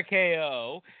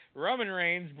Jericho, Roman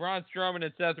Reigns, Braun Strowman,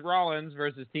 and Seth Rollins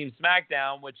versus Team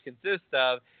SmackDown, which consists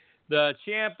of the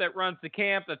champ that runs the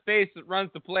camp, the face that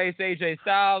runs the place, AJ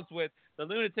Styles, with the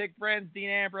lunatic friends, Dean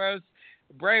Ambrose,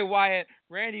 Bray Wyatt,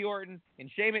 Randy Orton,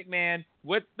 and Shane McMahon,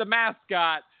 with the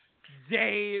mascot,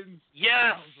 James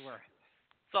Ellsworth.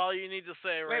 That's all you need to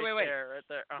say wait. there. Right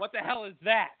there. What the hell is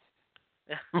that?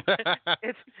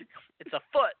 It's a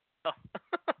foot.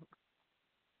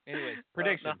 Anyways,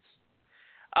 predictions.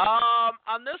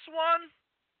 On this one,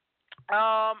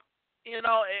 in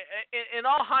all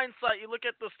hindsight, you look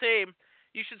at this team,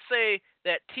 you should say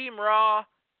that Team Raw,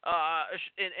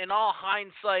 in all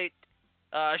hindsight,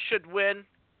 should win.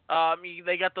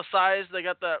 They got the size, they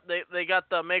got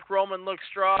the make Roman look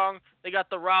strong, they got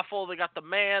the raffle, they got the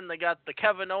man, they got the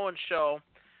Kevin Owens show.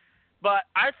 But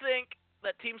I think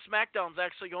that Team SmackDown's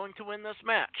actually going to win this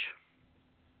match.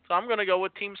 So I'm going to go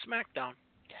with Team SmackDown.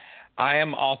 I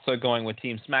am also going with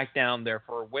Team SmackDown,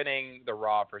 therefore winning the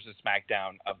Raw versus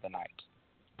SmackDown of the night.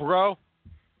 Bro,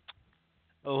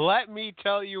 let me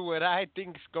tell you what I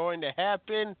think is going to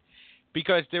happen,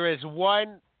 because there is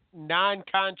one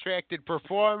non-contracted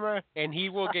performer, and he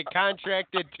will get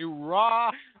contracted to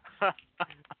Raw.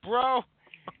 Bro,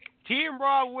 Team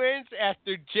Raw wins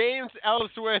after James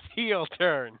Ellsworth heel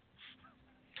turn.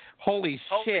 Holy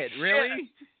shit,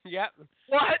 really? Yep.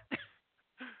 What?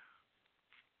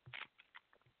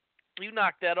 You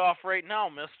knocked that off right now,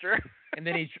 mister. And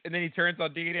then he turns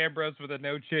on Dean Ambrose with a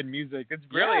no chin music. It's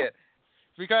brilliant.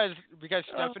 Yeah. Because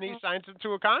Stephanie signs him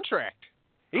to a contract.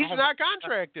 He's not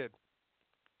contracted.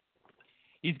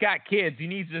 He's got kids. He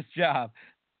needs this job.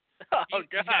 Oh, God.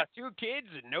 He's got 2 kids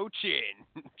and no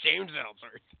chin. James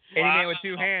Ellsworth. Any man with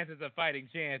 2 hands has a fighting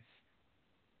chance.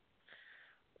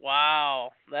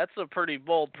 Wow. That's a pretty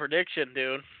bold prediction,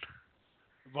 dude.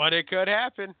 But it could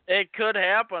happen. It could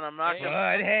happen. I'm not going to...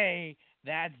 But hey,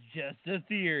 that's just a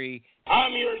theory.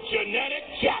 I'm your genetic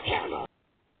jackhammer.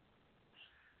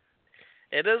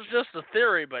 It is just a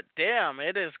theory, but damn,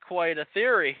 it is quite a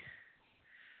theory.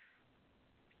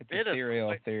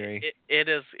 ethereal theory. It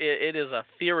is a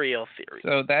ethereal theory.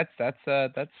 So that's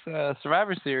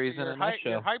Survivor Series in a Your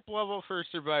nutshell. hype level for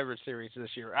Survivor Series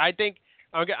this year. I think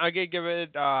I'm gonna give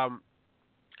it. I'm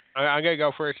gonna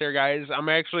go first here, guys. I'm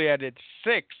actually at it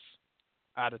 6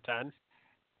 out of 10.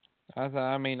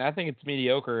 I mean, I think it's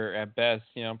mediocre at best.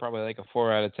 Probably like a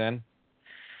 4 out of 10.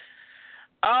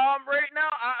 Right now,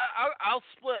 I'll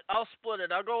split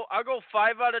it. I'll go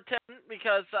 5 out of 10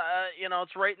 because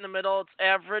it's right in the middle. It's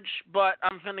average, but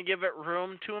I'm gonna give it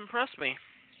room to impress me.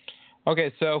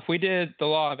 Okay, so if we did the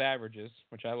law of averages,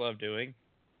 which I love doing,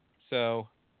 so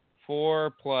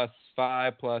 4 plus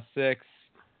 5 plus 6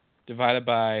 divided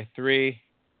by 3,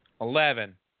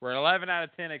 11. We're 11 out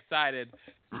of 10 excited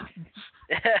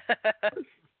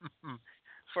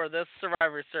for this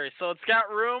Survivor Series. So it's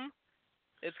got room.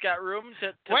 It's got room to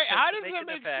Wait, to how does make that an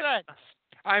make impact. sense?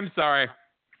 I'm sorry.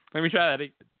 Let me try that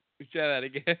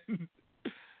again.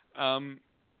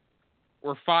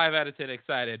 We're 5 out of 10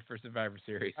 excited for Survivor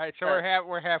Series. All right, so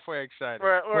we're halfway excited.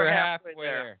 We're halfway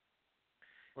there.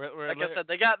 We're Like I said,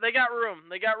 they got room.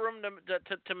 They got room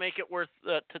to make it worth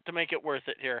to make it worth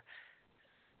it here.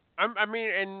 I mean,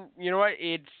 and you know what?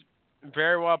 It's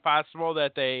very well possible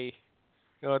that they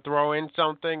throw in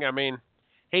something. I mean,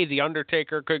 hey, the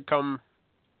Undertaker could come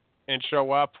and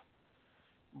show up,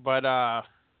 but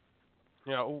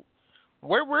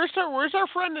where's our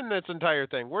friend in this entire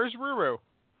thing? Where's Ruru?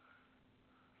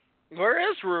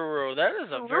 Where is Ruru? That is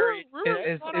a very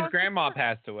His grandma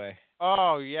passed away.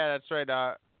 Oh yeah, that's right.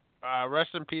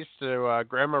 Rest in peace to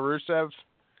Grandma Rusev.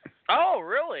 Oh,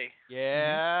 really?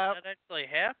 Yeah. That actually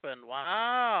happened.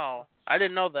 Wow. I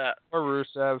didn't know that. Or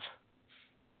Rusev.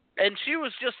 And she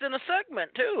was just in a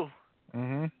segment too.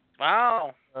 Mhm.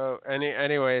 Wow.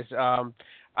 Anyways,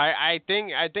 I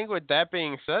think with that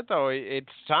being said though,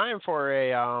 it's time for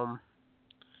a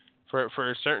for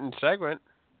a certain segment.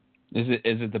 Is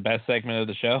it the best segment of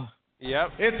the show?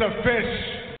 Yep. It's a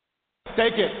fish.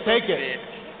 Take it.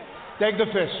 Take the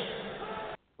fish.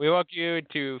 We welcome you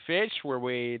to Fish, where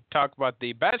we talk about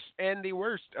the best and the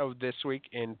worst of this week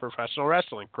in professional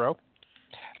wrestling. Crow.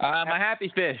 My happy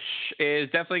fish is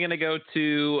definitely going to go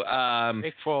to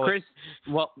Mick Foley. Chris.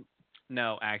 Well,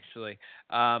 no, actually,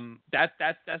 that's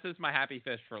just my happy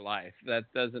fish for life. That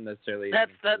doesn't necessarily.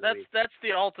 That's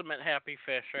the ultimate happy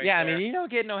fish, right? Yeah, there. I mean, you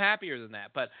don't get no happier than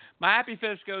that. But my happy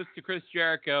fish goes to Chris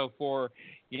Jericho for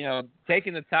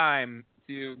taking the time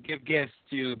to give gifts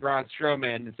to Braun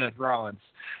Strowman and Seth Rollins,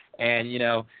 and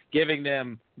giving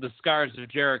them the scars of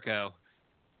Jericho.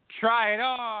 Try it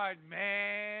on,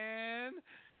 man.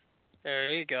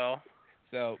 There you go.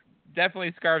 So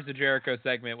definitely Scars of Jericho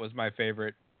segment was my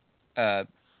favorite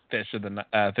fish of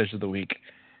the week.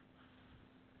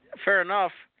 Fair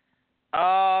enough.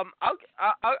 I'll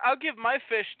give my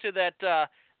fish to that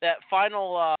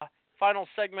final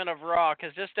segment of Raw,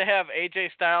 because just to have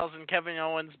AJ Styles and Kevin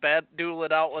Owens duel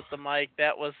it out with the mic,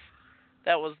 that was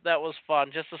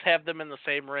fun. Just to have them in the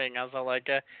same ring, I was like,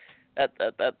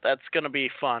 that's gonna be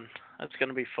fun. That's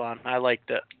gonna be fun. I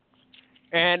liked it.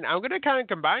 And I'm going to kind of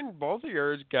combine both of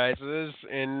yours guys'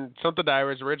 in something that I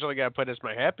was originally going to put as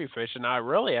my happy fish, and I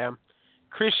really am.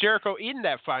 Chris Jericho in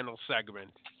that final segment.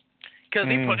 Because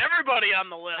he put everybody on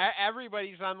the list.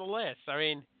 Everybody's on the list. I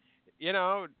mean,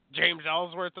 James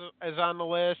Ellsworth is on the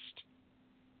list.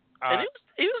 And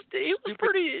he was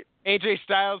pretty. AJ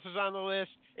Styles is on the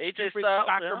list. AJ Styles.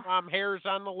 Soccer Mom Hair's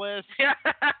on the list.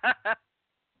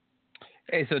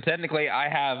 Hey, so technically I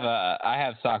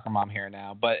have Soccer Mom hair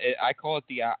now, but I call it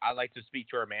the I like to speak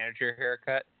to our manager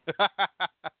haircut.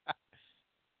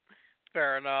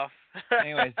 Fair enough.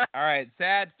 Anyways, all right,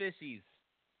 sad fishies.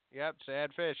 Yep,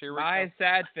 sad fish. Here we go. My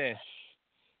sad fish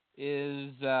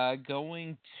is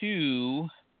going to.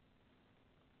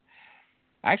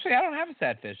 Actually, I don't have a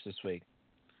sad fish this week.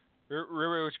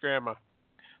 Ruru's grandma.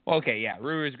 Well, okay, yeah,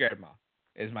 Ruru's grandma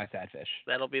is my sad fish.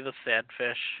 That'll be the sad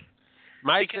fish.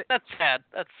 That's sad.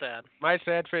 That's sad. My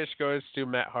sad fish goes to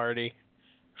Matt Hardy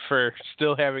for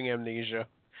still having amnesia.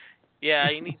 Yeah,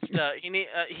 he needs to. He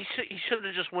should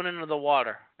have just went into the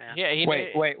water, man. Yeah.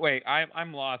 Wait.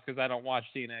 I'm lost because I don't watch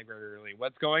TNA regularly.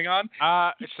 What's going on?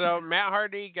 So Matt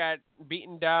Hardy got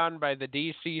beaten down by the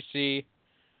DCC,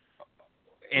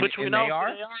 which we know they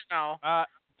are now.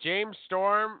 James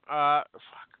Storm.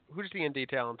 Who's the indie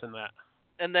talent in that?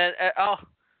 And then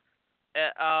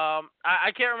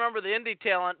I can't remember the indie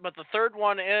talent, but the third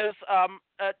one is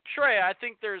Trey. I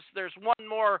think there's one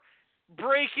more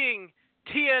breaking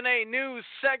TNA news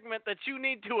segment that you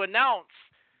need to announce.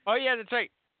 Oh yeah, that's right.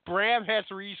 Bram has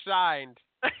re-signed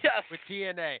yes. with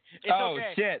TNA. It's oh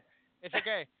okay. Shit! It's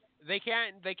okay. They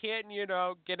can't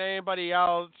get anybody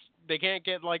else. They can't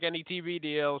get like any TV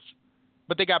deals,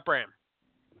 but they got Bram.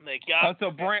 They got.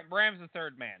 so Bram's the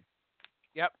third man.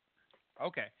 Yep.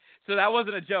 Okay. So that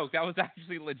wasn't a joke. That was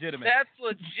actually legitimate. That's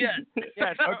legit.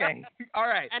 Yes. Okay. All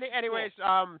right. Anyways,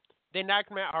 they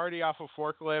knocked Matt Hardy off a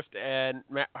forklift, and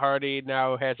Matt Hardy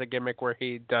now has a gimmick where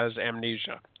he does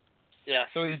amnesia. Yeah.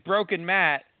 So he's broken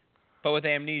Matt, but with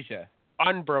amnesia.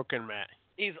 Unbroken Matt.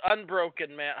 He's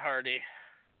unbroken, Matt Hardy.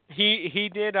 He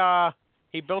did.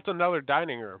 He built another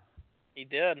dining room. He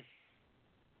did.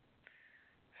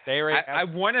 I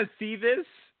want to see this,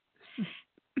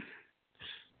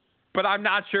 but I'm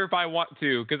not sure if I want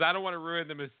to because I don't want to ruin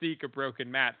the mystique of Broken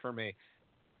Matt for me.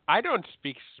 I don't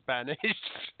speak Spanish.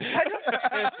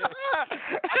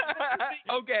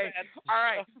 Okay. All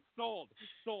right. Sold.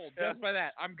 Just by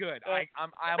that, I'm good.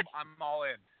 I'm all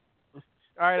in.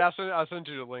 All right, I'll send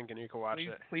you the link and you can watch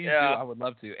it. Please do. I would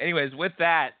love to. Anyways, with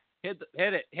that, hit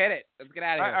it. Let's get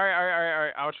out of here. All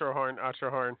right. Outro horn.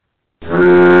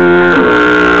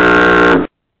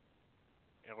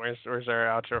 Where's our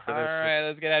outro for this? All right,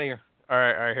 let's get out of here. All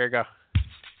right, here you go.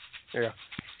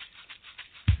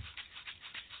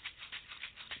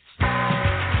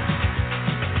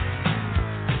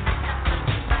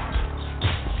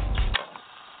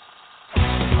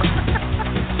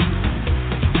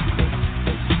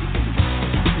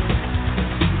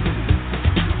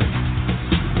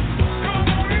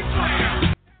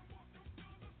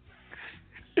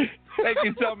 Thank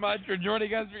you so much for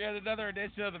joining us for yet another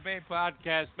edition of the Bay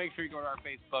Podcast. Make sure you go to our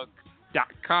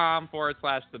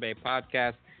Facebook.com/The Bay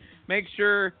Podcast. Make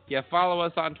sure you follow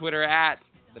us on Twitter at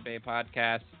The Bay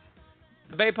Podcast.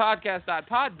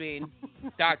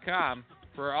 TheBayPodcast.podbean.com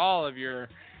for all of your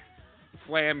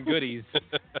slam goodies of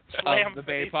the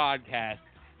Bay Podcast.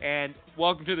 And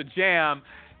welcome to the Jam.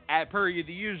 At Per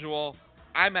the Usual,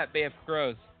 I'm at Bay of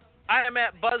Crows. I am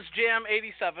at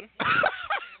BuzzJam87.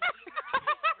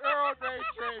 Earl Grey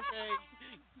Trey.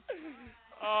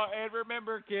 And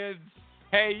remember, kids,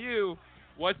 hey you,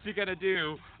 what you gonna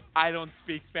do? I don't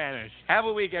speak Spanish. Have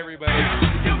a week,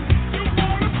 everybody.